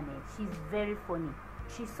 That woman, she's very funny.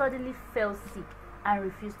 She suddenly fell sick and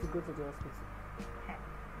refused to go to the hospital.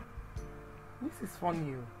 This is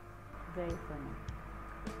funny. Very funny.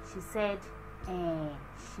 She said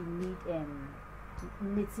she need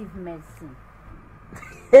native medicine.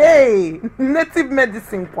 Hey, native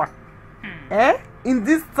medicine kwa? Eh? In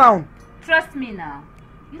this town? Trust me now.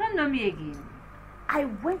 You don't know me again. I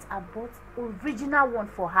went and bought original one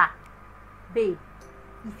for her. Babe,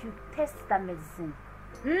 if you test that medicine,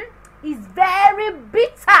 it's very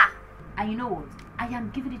bitter. And you know what? I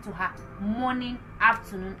am giving it to her morning,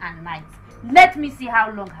 afternoon, and night. Let me see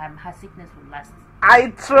how long her sickness will last.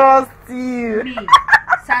 I trust you. Me,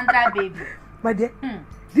 Sandra baby. My dear, do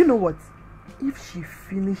you know what? If she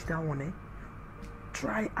finished that one,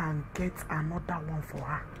 try and get another one for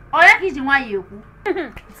her.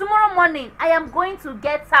 Tomorrow morning, I am going to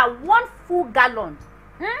get her 1 full gallon.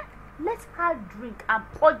 Let her drink and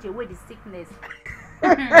purge away the sickness.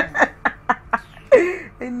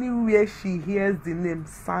 Anywhere she hears the name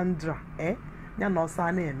Sandra, I'm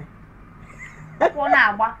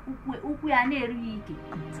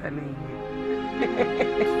telling you.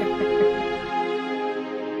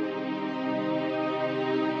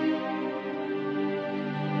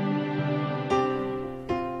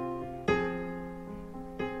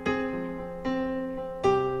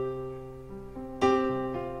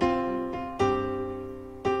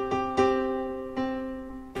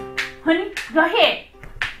 Honey, you're here.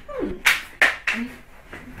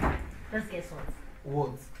 Let's guess what?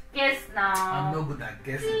 What? Guess now. I'm not good at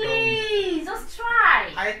guessing. Please, just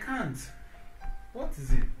try. I can't. What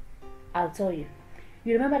is it? I'll tell you.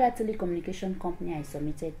 You remember that telecommunication company I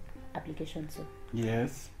submitted application to?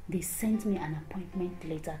 Yes. They sent me an appointment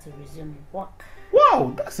letter to resume work.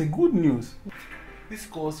 Wow, that's a good news. This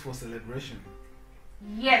calls for celebration.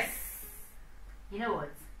 Yes. You know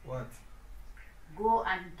what? What? Go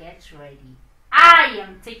and get ready. I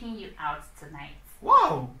am taking you out tonight.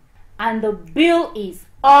 Wow. And the bill is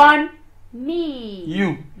on me.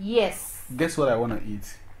 You? Yes. Guess what I want to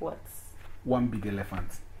eat? What? 1 big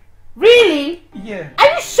elephant. Really? Yeah.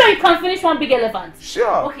 Are you sure you can finish 1 big elephant?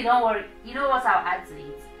 Sure. Okay, don't worry. You know what I'll add to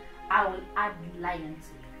it? I will add lion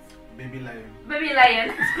to it. Baby lion. Baby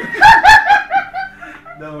lion.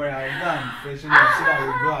 Don't worry, I'll go and freshen up so that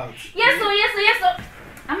we'll go out. Yes, sir, yes, sir, yes, sir.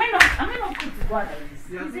 Am I not good to go out like this?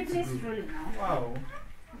 Yeah, Is it place rolling now? Wow.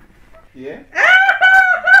 Yeah?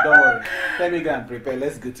 Don't worry. Let me go and prepare.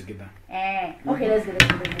 Let's go together. Okay, let's go.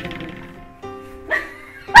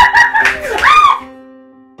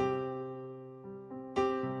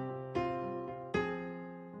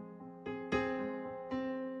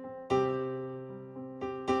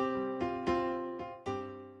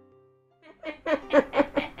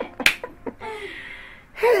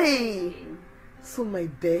 Hey! So my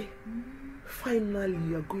dear, finally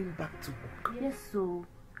you are going back to work. Yes, so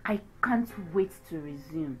I can't wait to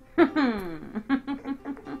resume.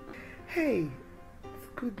 Hey, it's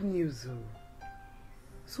good news.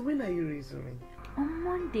 So when are you resuming? On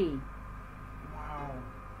Monday. Wow,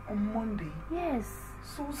 on Monday? Yes.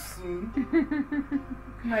 So soon?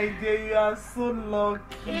 My dear, you are so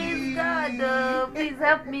lucky. It's God. Please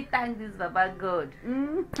help me thank this Baba God.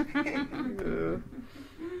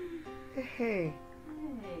 Hey.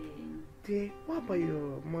 Dear, what about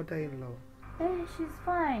your mother-in-law? Hey, she's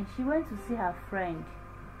fine. She went to see her friend.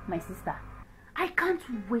 My sister, I can't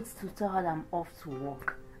wait to tell her that I'm off to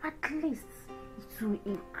work. At least it will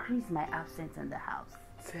increase my absence in the house.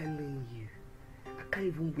 Telling you, I can't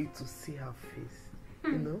even wait to see her face.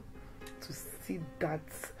 You know, to see that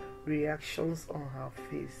reactions on her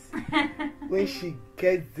face when she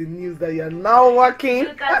gets the news that you're now working.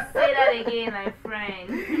 You can say that again, my friend.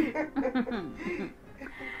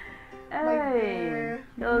 Hey,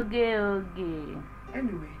 okay.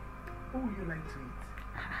 Anyway, what would you like to eat?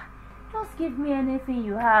 Just give me anything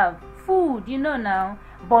you have. Food, you know now.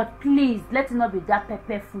 But please, let it not be that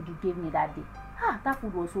pepper food you gave me that day. That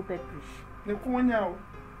food was so pepperish.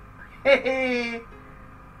 Hey,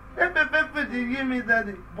 that food you gave me that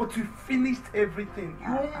day. But you finished everything. You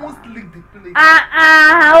almost licked the plate.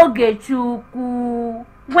 Okay, Chuku.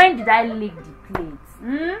 When did I lick the plate?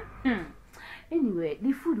 Anyway,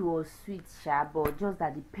 the food was sweet, but just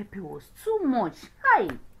that the pepper was too much. Hi.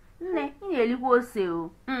 You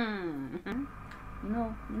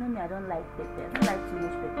know me, I don't like pepper. I don't like too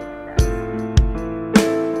much pepper like that.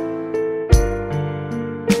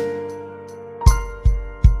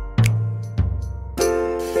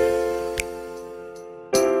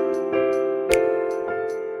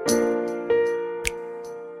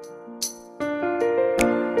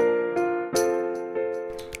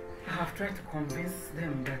 I have tried to convince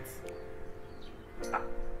them that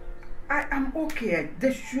I am okay.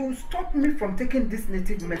 They should stop me from taking this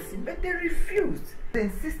native medicine, but they refuse. They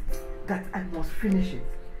insist that I must finish it.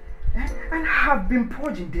 And have been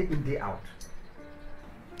purging day in, day out.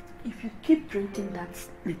 If you keep drinking that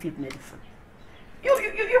native medicine, you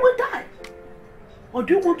will die. Or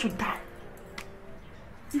do you want to die?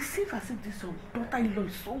 It seems as if this your daughter-in-law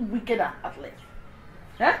is so wicked and heartless.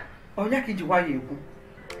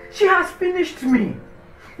 She has finished me.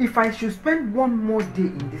 If I should spend one more day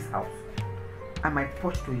in this house, I might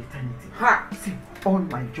purge to eternity. See, all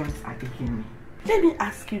my joints are aching me. Let me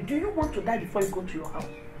ask you, do you want to die before you go to your house?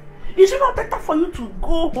 Is it not better for you to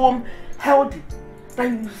go home healthy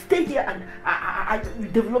than you stay here and you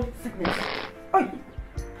develop sickness? Oi!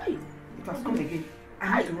 Hey, it has come again.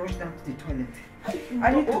 I need to rush down to the toilet.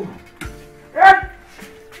 I need to...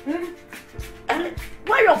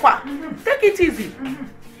 Where your far? Take it easy.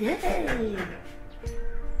 Yay!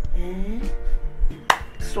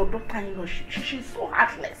 So daughter-in-law, she's so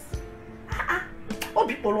heartless.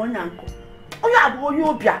 Obi polo nyanko.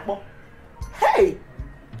 Hey!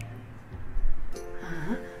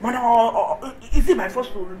 Man, is it my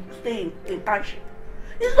first to stay in township?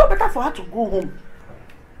 It's not better for her to go home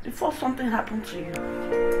before something happened to you.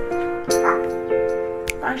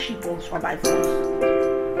 Township won't survive first.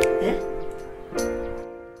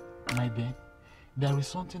 My dear, there is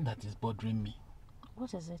something that is bothering me.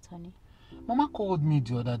 What is it, honey? Mama called me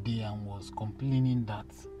the other day and was complaining that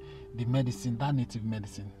the medicine, that native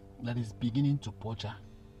medicine, that is beginning to purge her.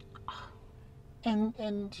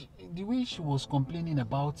 And the way she was complaining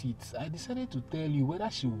about it, I decided to tell you whether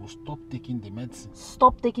she will stop taking the medicine.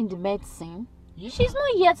 Stop taking the medicine? Yeah. She's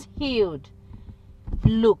not yet healed.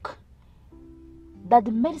 Look, that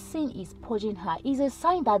the medicine is purging her is a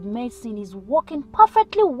sign that medicine is working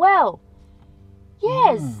perfectly well.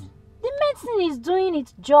 Yes, the medicine is doing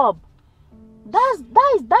its job. That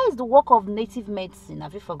is the work of native medicine.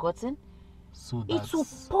 Have you forgotten? So it will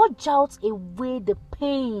purge out away the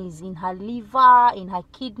pains in her liver, in her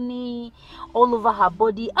kidney, all over her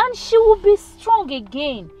body, and she will be strong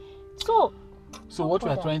again. So what you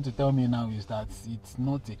are trying to tell me now is that it's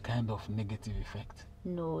not a kind of negative effect.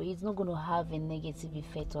 No, it's not going to have a negative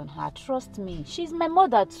effect on her. Trust me. She's my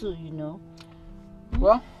mother too, you know.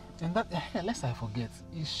 Well, and that, lest I forget,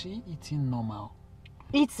 is she eating normal?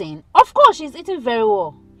 Eating? Of course, she's eating very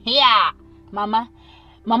well. Yeah, Mama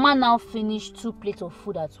now finished 2 plates of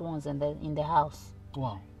food at once in the house.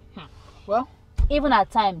 Wow. Well, even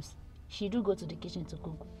at times, she do go to the kitchen to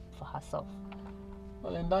cook for herself.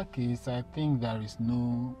 Well, in that case, I think there is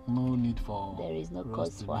no need for... There is no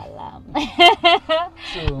cause for alarm.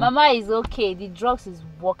 So, Mama is okay. The drugs is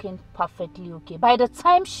working perfectly okay. By the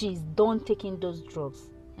time she's done taking those drugs,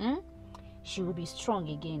 she will be strong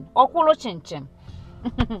again. Okolo chin.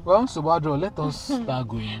 Well, Subadro, let us start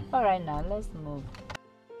going. Alright now, let's move.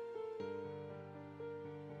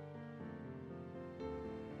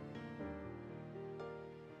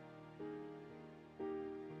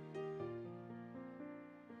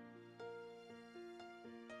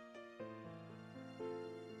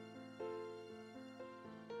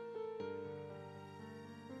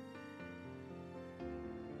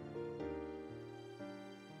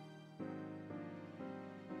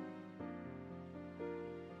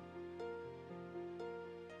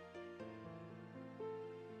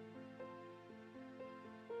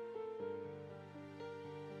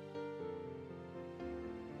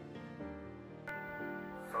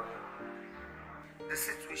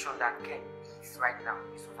 situation that Ken is right now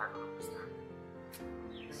is what I don't understand.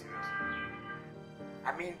 Seriously.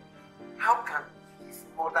 I mean, how can his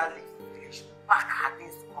mother leave the village, pack her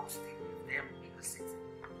things to come stay with them in the city?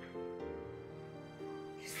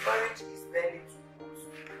 His marriage is barely 2 months,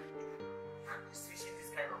 and he's facing this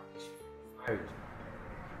kind of issue with his marriage.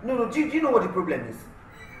 No, do you know what the problem is?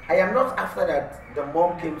 I am not after that the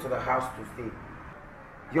mom came to the house to stay.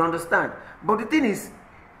 You understand? But the thing is,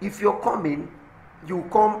 if you're coming, you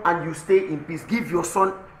come and you stay in peace. Give your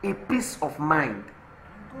son a peace of mind.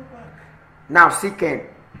 Go back. Now see Ken.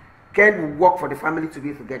 Ken will work for the family to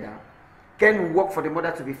be together. Ken will work for the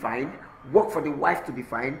mother to be fine. Work for the wife to be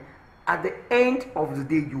fine. At the end of the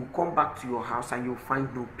day, you come back to your house and you'll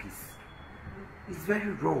find no peace. It's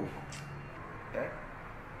very wrong. Yeah?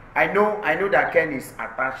 I know that Ken is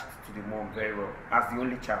attached to the mom very well as the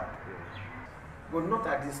only child. But not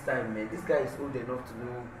at this time, man. This guy is old enough to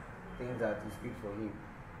know things that is good for him.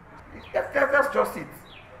 That's just it.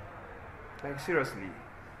 Like seriously,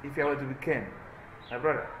 if I were to be Ken, my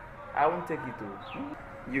brother, I won't take it to.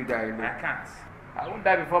 You die alone. I can't. I won't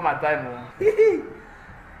die before my time.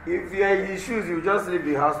 If you're in his shoes, you just leave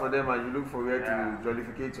the house for them and you look for where to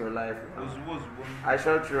jollificate your life. I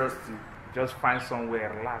shall trust you. Just find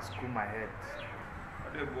somewhere, relax, cool my head.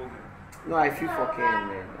 No, I feel for Ken,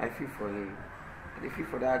 man. I feel for him. I feel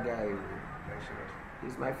for that guy.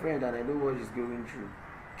 He's my friend and I know what he's going through.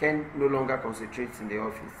 Ken no longer concentrates in the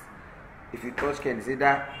office. If you touch Ken, say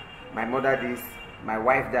that my mother this, my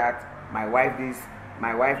wife that, my wife this,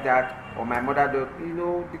 my wife that, or my mother that. You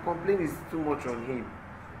know, the complaint is too much on him.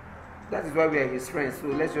 That is why we are his friends. So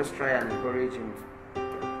let's just try and encourage him.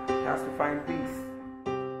 He has to find peace.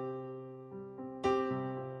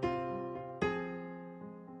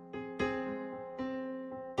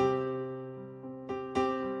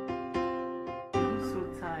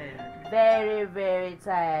 Very, very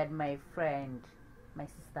tired, my friend. My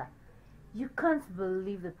sister. You can't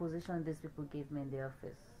believe the position these people gave me in the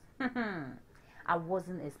office. I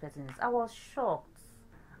wasn't expecting this. I was shocked.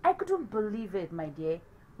 I couldn't believe it, my dear.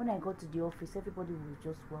 When I got to the office, everybody was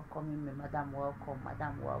just welcoming me. Madam, welcome.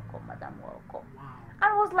 Madam, welcome. Madam, welcome. Wow.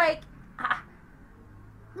 I was like,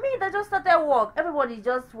 me that just started work. Everybody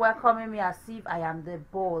just welcoming me as if I am the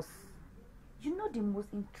boss. You know the most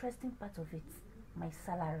interesting part of it? My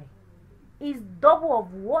salary is double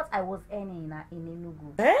of what I was earning in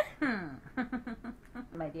Enugu. Eh?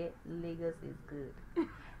 My dear, Lagos is good.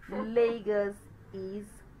 Lagos is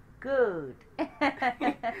good.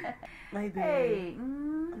 My dear, hey,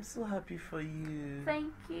 I'm so happy for you.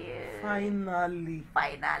 Thank you. Finally.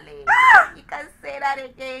 You can say that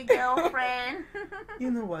again, girlfriend. You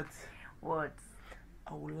know what? What?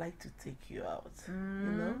 I would like to take you out. You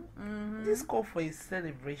know? This call for a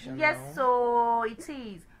celebration. Yes, now. so it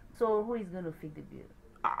is. So who is going to feed the bill?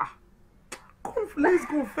 Let's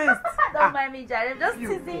go first. Don't mind me, Jared. I'm just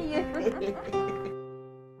teasing you.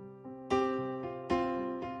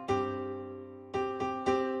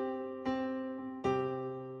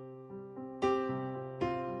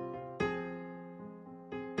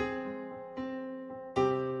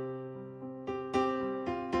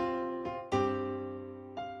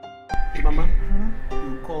 Mama,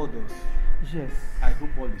 you called us. Yes. I hope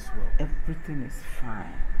all is well. Everything is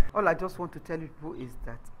fine. All I just want to tell you people is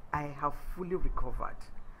that I have fully recovered.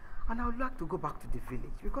 And I would like to go back to the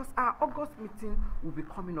village because our August meeting will be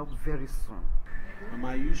coming up very soon. Mama,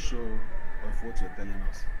 are you sure of what you're telling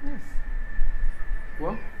us? Yes.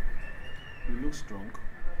 Well, you look strong,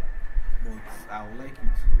 but I would like you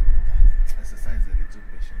to exercise a little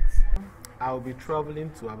patience. I will be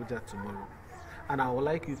traveling to Abuja tomorrow, and I would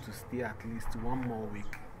like you to stay at least 1 more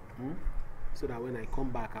week. So that when I come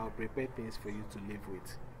back, I'll prepare things for you to live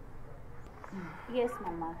with. Yes,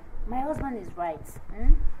 Mama. My husband is right.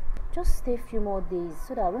 Just stay a few more days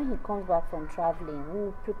so that when he comes back from traveling,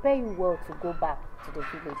 we'll prepare you well to go back to the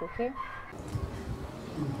village, okay? I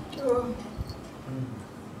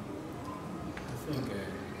think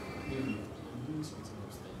maybe I'm doing something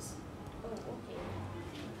upstairs. Oh, okay.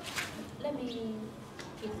 Let me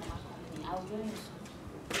keep my company. I'll join you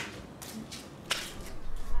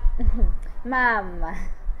soon. Mama,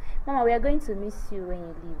 we are going to miss you when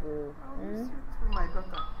you leave. I miss you too, my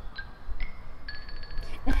daughter.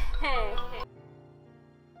 Okay.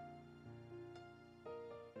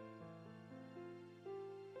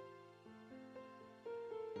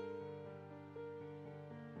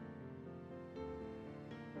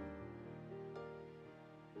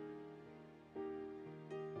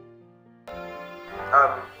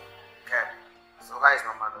 So how is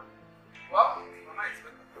my mother? Well, Mama is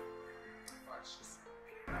better.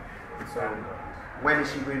 So, when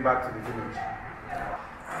is she going back to the village?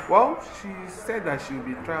 Well, she said that she'll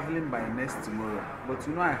be traveling by next tomorrow. But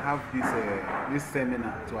you know, I have this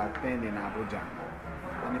seminar to attend in Abuja,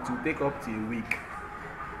 and it will take up to a week.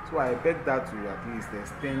 So I beg that to at least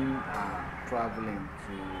extend traveling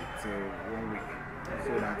till 1 week,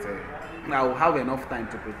 so that I will have enough time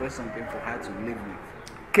to prepare something for her to live with.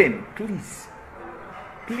 Ken, please,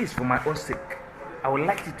 for my own sake, I would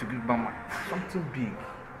like you to give Mama something big.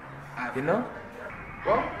 You know?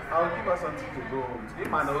 Well, I'll give her something to go home. She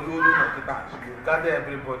will gather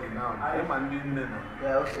everybody now.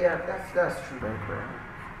 Yeah, okay, that's true.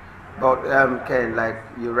 But Ken, like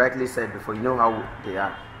you rightly said before, you know how they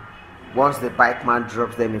are. Once the bike man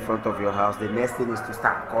drops them in front of your house, the next thing is to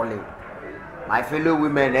start calling. My fellow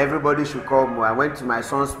women, everybody should come. I went to my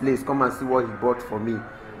son's place, come and see what he bought for me.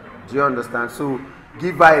 Do you understand? So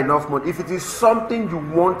give her enough money. If it is something you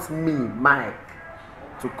want me, Mike,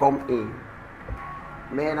 to come in,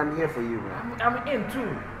 man, I'm here for you, man. I'm in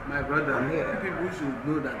too. My brother, I'm here. People should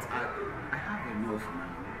know that I have enough now.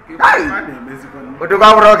 But the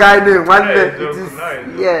guy name, one day, it is,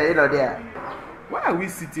 yeah, you know, there. Why are we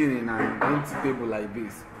sitting in an empty table like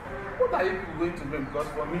this? What are you people going to bring? Because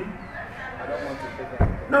for me, I don't want to take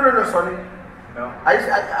anything. No, Sonny. No. Are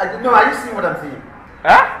you seeing what I'm saying?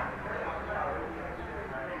 Huh?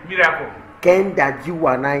 Miracle. Ken, that you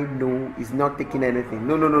and I know is not taking anything.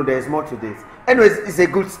 No, there's more to this. Anyways, it's a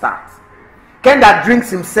good start. Ken that drinks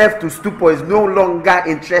himself to stupor is no longer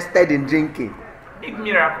interested in drinking. Big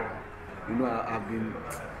miracle. You know, I've been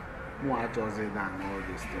more chosen than all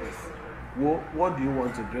these things. What do you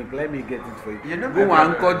want to drink? Let me get it for you. You know go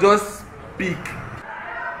uncle, just speak.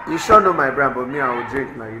 You sure know my brand, but me, I will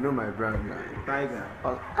drink now. You know my brand now. Tiger.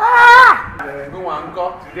 Oh. Go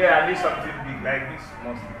uncle. Today I need something big like this.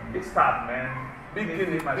 Big start, man.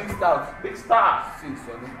 Big start. Big start. See,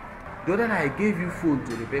 Sonny. The other night I gave you phone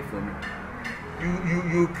to repair for me.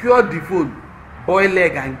 You cured the phone, boy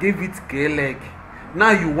leg, and gave it K leg.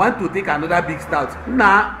 Now you want to take another big start.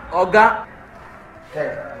 Nah, Oga.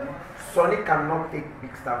 Hey, Sonny cannot take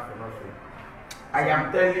big stuff for nothing. I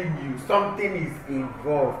am telling you, something is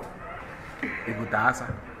involved.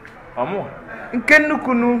 Igutasa. Omo.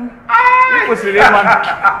 Nkennukunu. Ikwesiri man.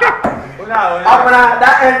 Opera,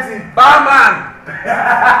 that empty. Barman.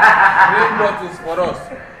 Bring bottles for us.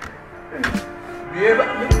 Be able.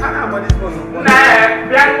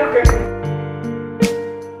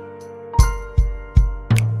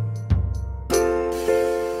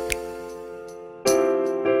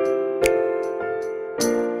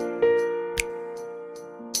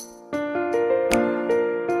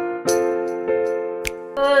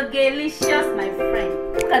 Oh, delicious, my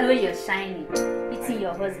friend. Look at the way you're shining. Eating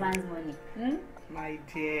your husband's money. My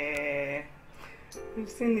dear, you've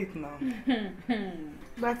seen it now.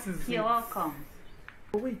 That is You're welcome.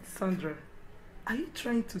 But wait, Sandra, are you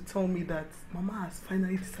trying to tell me that Mama has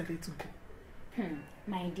finally decided to go?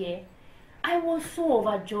 My dear, I was so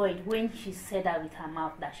overjoyed when she said that with her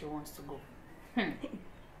mouth that she wants to go. Oh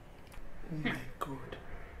my God.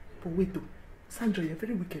 But wait though, Sandra, you're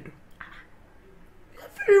very wicked though.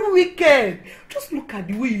 Very wicked. Just look at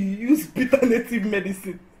the way you use bitter native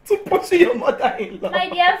medicine to pursue your mother-in-law. My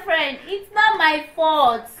dear friend, it's not my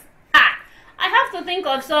fault. I have to think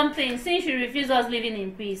of something since she refused us living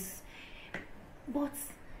in peace. But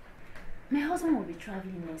my husband will be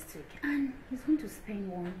traveling next week and he's going to spend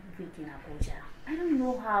 1 week in Abuja. I don't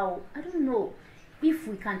know if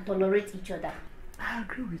we can tolerate each other. I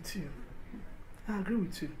agree with you.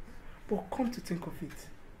 But come to think of it,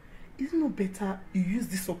 isn't it better you use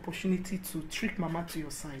this opportunity to trick Mama to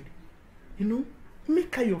your side? You know,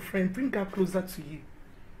 make her your friend, bring her closer to you.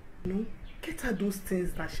 You know, get her those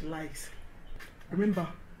things that she likes. Remember,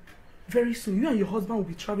 very soon you and your husband will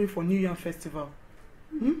be traveling for New Year festival.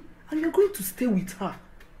 And you're going to stay with her.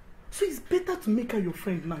 So it's better to make her your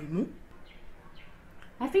friend now, you know?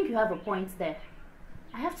 I think you have a point there.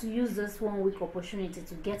 I have to use this 1 week opportunity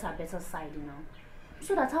to get her better side, you know,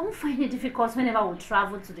 so that I won't find it difficult whenever we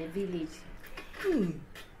travel to the village.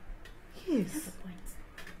 Yes. That's the point.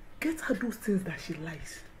 Get her those things that she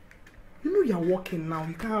likes. You know you're working now.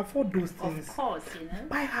 You can afford those things. Of course, you know.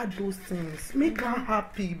 Buy her those things. Make her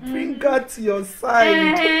happy. Bring her to your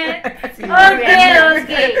side. Okay.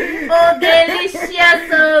 Oh,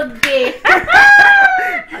 delicious, okay.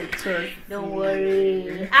 I trust. Don't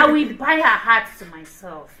worry. I will buy her heart to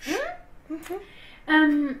myself.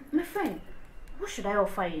 My friend, what should I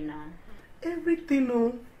offer you now? Everything,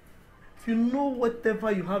 oh. If you know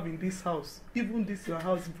whatever you have in this house, even this your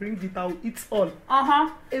house, bring it out. It's all.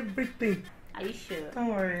 Everything. Are you sure? Don't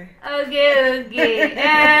worry. Okay.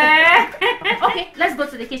 Okay, let's go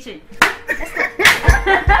to the kitchen. Let's go.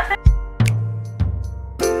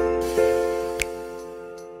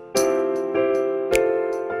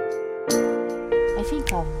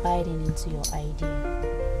 have bitten into your idea.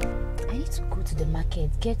 I need to go to the market,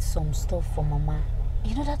 get some stuff for Mama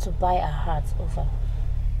in order to buy her heart over.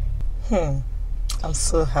 I'm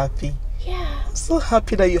so happy. Yeah. I'm so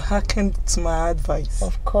happy that you hearkened to my advice.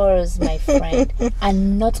 Of course, my friend.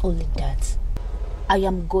 And not only that, I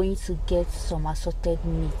am going to get some assorted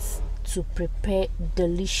meats to prepare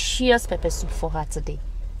delicious pepper soup for her today.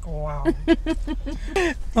 Wow.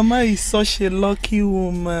 Mama is such a lucky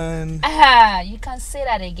woman. You can say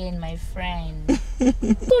that again, my friend.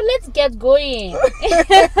 So let's get going.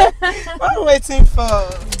 What are you waiting for?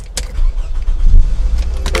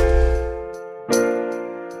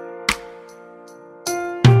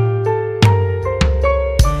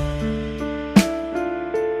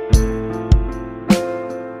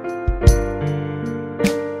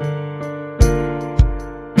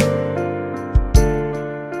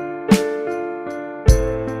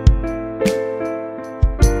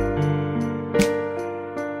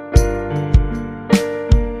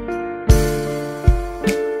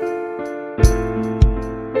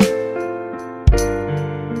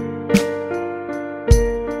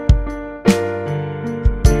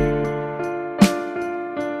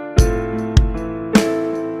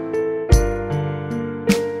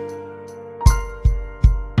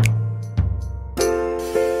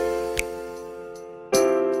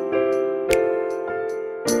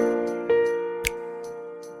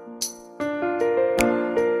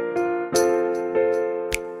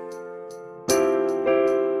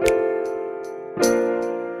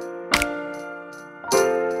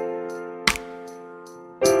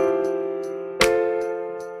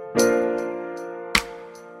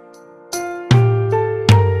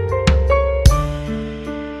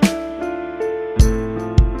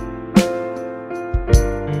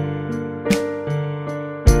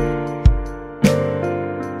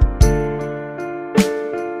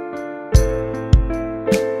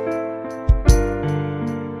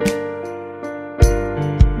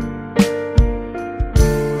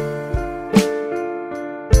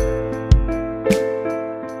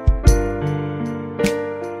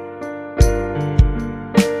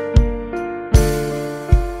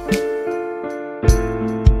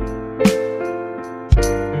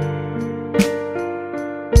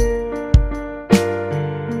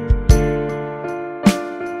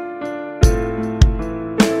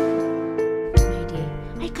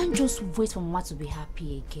 Wait for Mama to be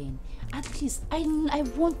happy again. At least I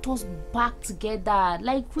want us back together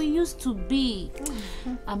like we used to be.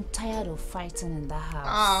 I'm tired of fighting in the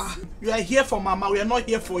house. You are here for Mama, we are not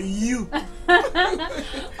here for you.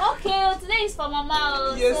 Okay, today is for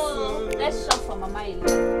Mama. Yes, so let's shop for Mama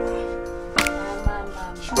alone.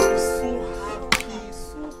 Mama. She is so happy,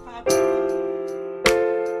 so happy.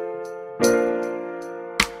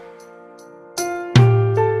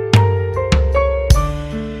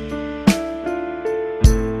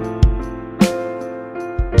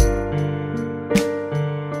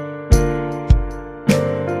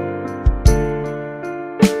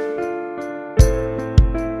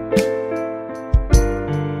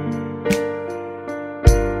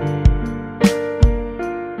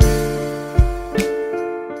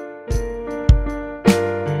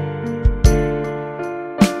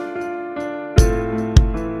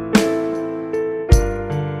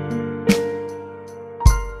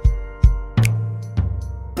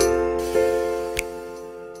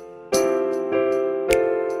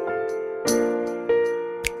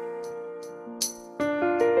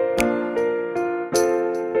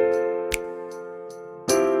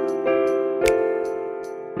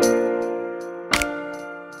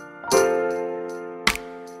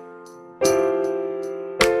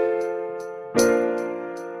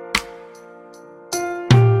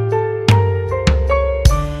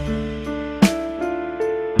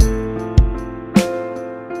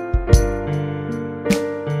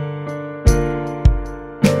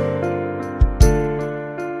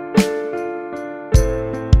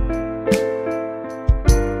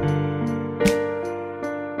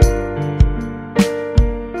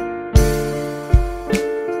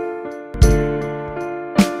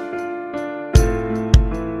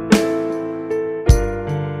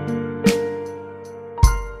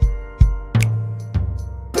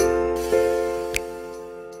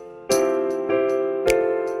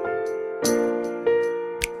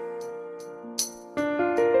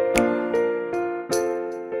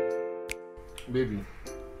 Baby,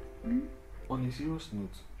 on a serious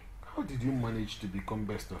note, how did you manage to become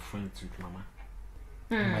best of friends with Mama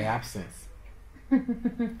in my absence?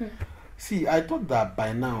 See, I thought that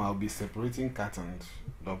by now I'll be separating cat and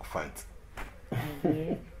dog fight.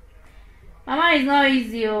 Yeah. Mama is not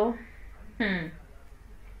easy, oh.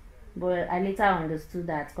 But I later understood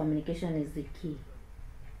that communication is the key.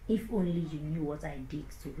 If only you knew what I did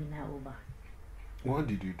to win her over. What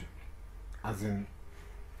did you do? As in,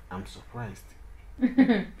 I'm surprised.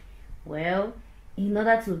 Well, in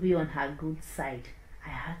order to be on her good side, I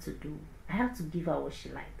had to give her what she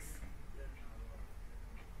likes.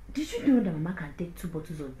 Did you know that Mama can take 2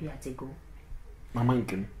 bottles of beer at a go? Mama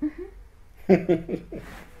can?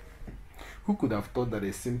 Who could have thought that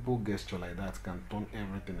a simple gesture like that can turn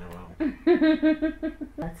everything around?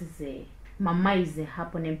 That is Mama is a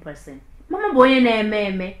happening person. Mama boy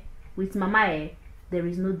me. With Mama there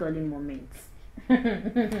is no dulling moments.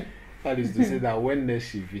 That is to say that when next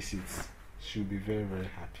she visits, she'll be very, very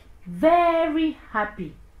happy. Very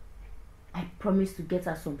happy. I promise to get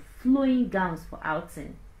her some flowing gowns for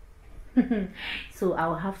outing. So I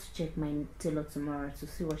will have to check my tailor tomorrow to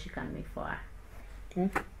see what she can make for her. Okay.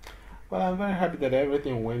 Well, I'm very happy that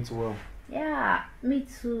everything went well. Yeah, me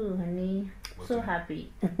too, honey. So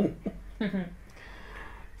happy.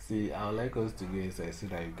 See, I would like us to go inside so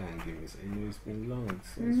that you can give me some. You know, it's been long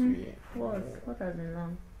since we... What has been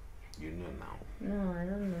long? You know now. No, I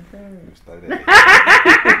don't know. Tell me. You started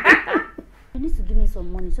You need to give me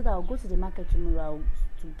some money so that I'll go to the market tomorrow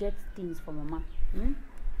to get things for Mama.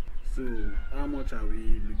 So, how much are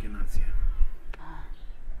we looking at here?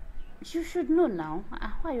 You should know now.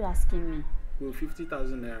 Why are you asking me? Will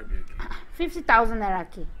 50,000 naira be okay? 50,000 naira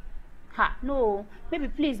okay. No. Maybe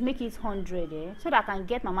please make it 100, so that I can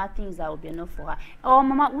get Mama things that will be enough for her. Or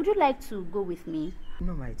Mama, would you like to go with me?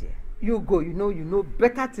 No, my dear. You go. You know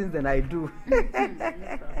better things than I do. No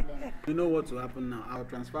problem. You know what will happen now? I'll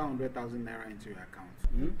transfer 100,000 naira into your account.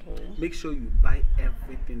 Okay. Make sure you buy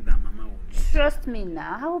everything that Mama will need. Trust me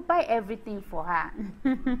now. I will buy everything for her.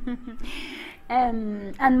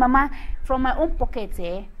 And Mama, from my own pocket,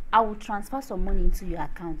 I will transfer some money into your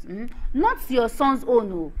account. Not your son's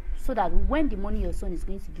own, so that when the money your son is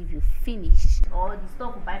going to give you finished, or the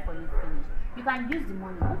stuff will buy for you finished, you can use the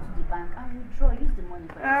money, go to the bank and withdraw, use the money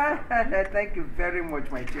for yourself. Thank you very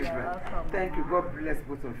much, my children. You're welcome, Thank you. Mama. God bless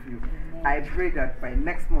both of you. Amen. I pray that by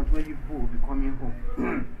next month when you both will be coming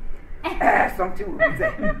home, something will be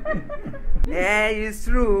there. Yeah, it's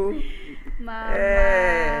true.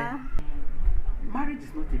 Mama. Marriage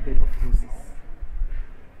is not a bed of roses.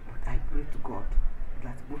 But I pray to God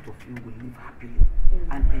that both of you will live happily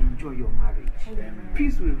and enjoy your marriage. Amen.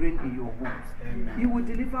 Peace will reign in your homes. Amen. You will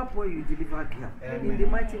deliver boy, you deliver girl. Amen. In the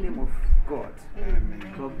mighty name of God.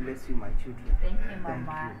 Amen. God bless you, my children. Thank you,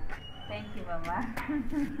 Mama. Thank you, Mama.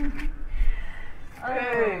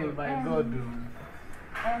 Hey, my God.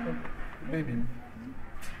 Baby,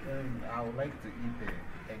 I would like to eat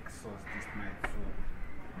the egg sauce this night,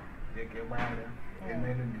 so you can buy them.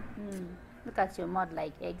 Look at your mouth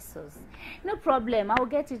like egg sauce. No problem. I will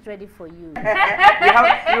get it ready for you. You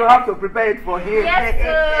have to prepare it for him. Yes,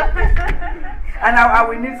 sir. And I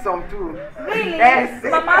will need some too. Really? Yes.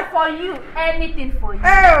 Mama, for you. Anything for you.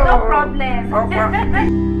 Oh. No problem.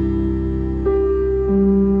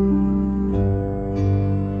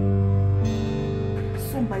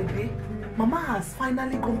 So, my dear, Mama has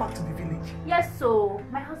finally gone back to the village. Yes, so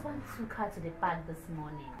my husband took her to the park this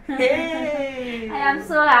morning. Hey! I am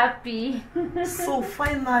so happy. So,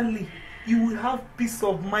 finally, you will have peace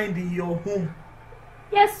of mind in your home.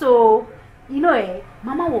 Yes, so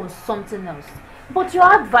Mama was something else. But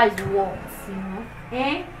your advice worked,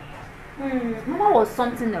 Mama was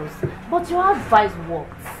something else. But your advice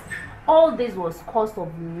worked. All this was caused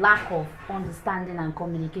of lack of understanding and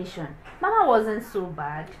communication. Mama wasn't so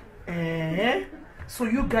bad. So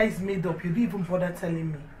you guys made up, you didn't even bother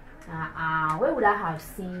telling me. Where would I have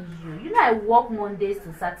seen you? I work Mondays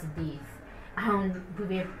to Saturdays. And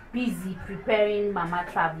we were busy preparing Mama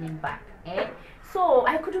traveling back. So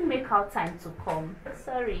I couldn't make out time to come.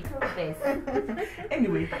 Sorry, no best.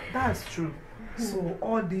 Anyway, that's true. So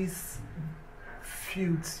all these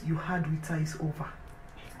feuds you had with her is over.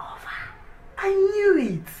 It's over. I knew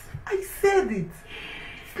it. I said it.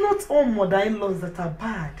 It's not all mother-in-laws that are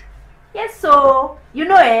bad. Yes, so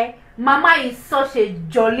Mama is such a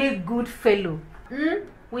jolly good fellow.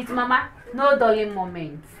 With Mama, no dulling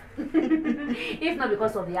moments. If not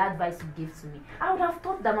because of the advice you gave to me, I would have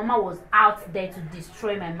thought that Mama was out there to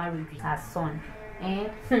destroy my marriage with her son.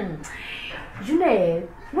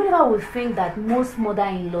 Whenever we think that most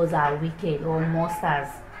mother-in-laws are wicked or monsters,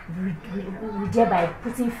 we thereby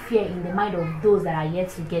putting fear in the mind of those that are yet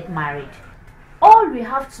to get married. All we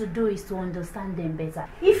have to do is to understand them better.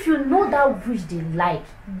 If you know that which they like,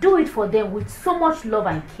 do it for them with so much love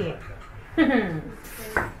and care.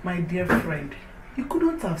 My dear friend, you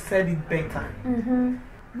couldn't have said it better. You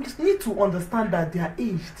need to understand that they are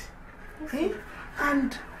aged. Eh?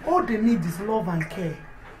 And all they need is love and care.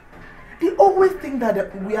 They always think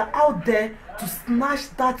that we are out there to snatch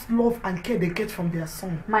that love and care they get from their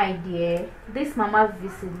son. My dear, this mama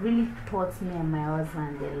visit really taught me and my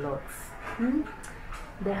husband a lot.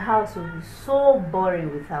 The house will be so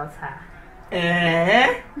boring without her.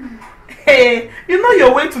 Hey, you know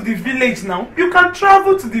your way to the village now. You can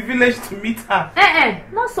travel to the village to meet her.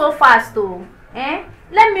 Not so fast though.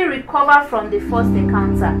 Let me recover from the first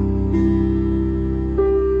encounter.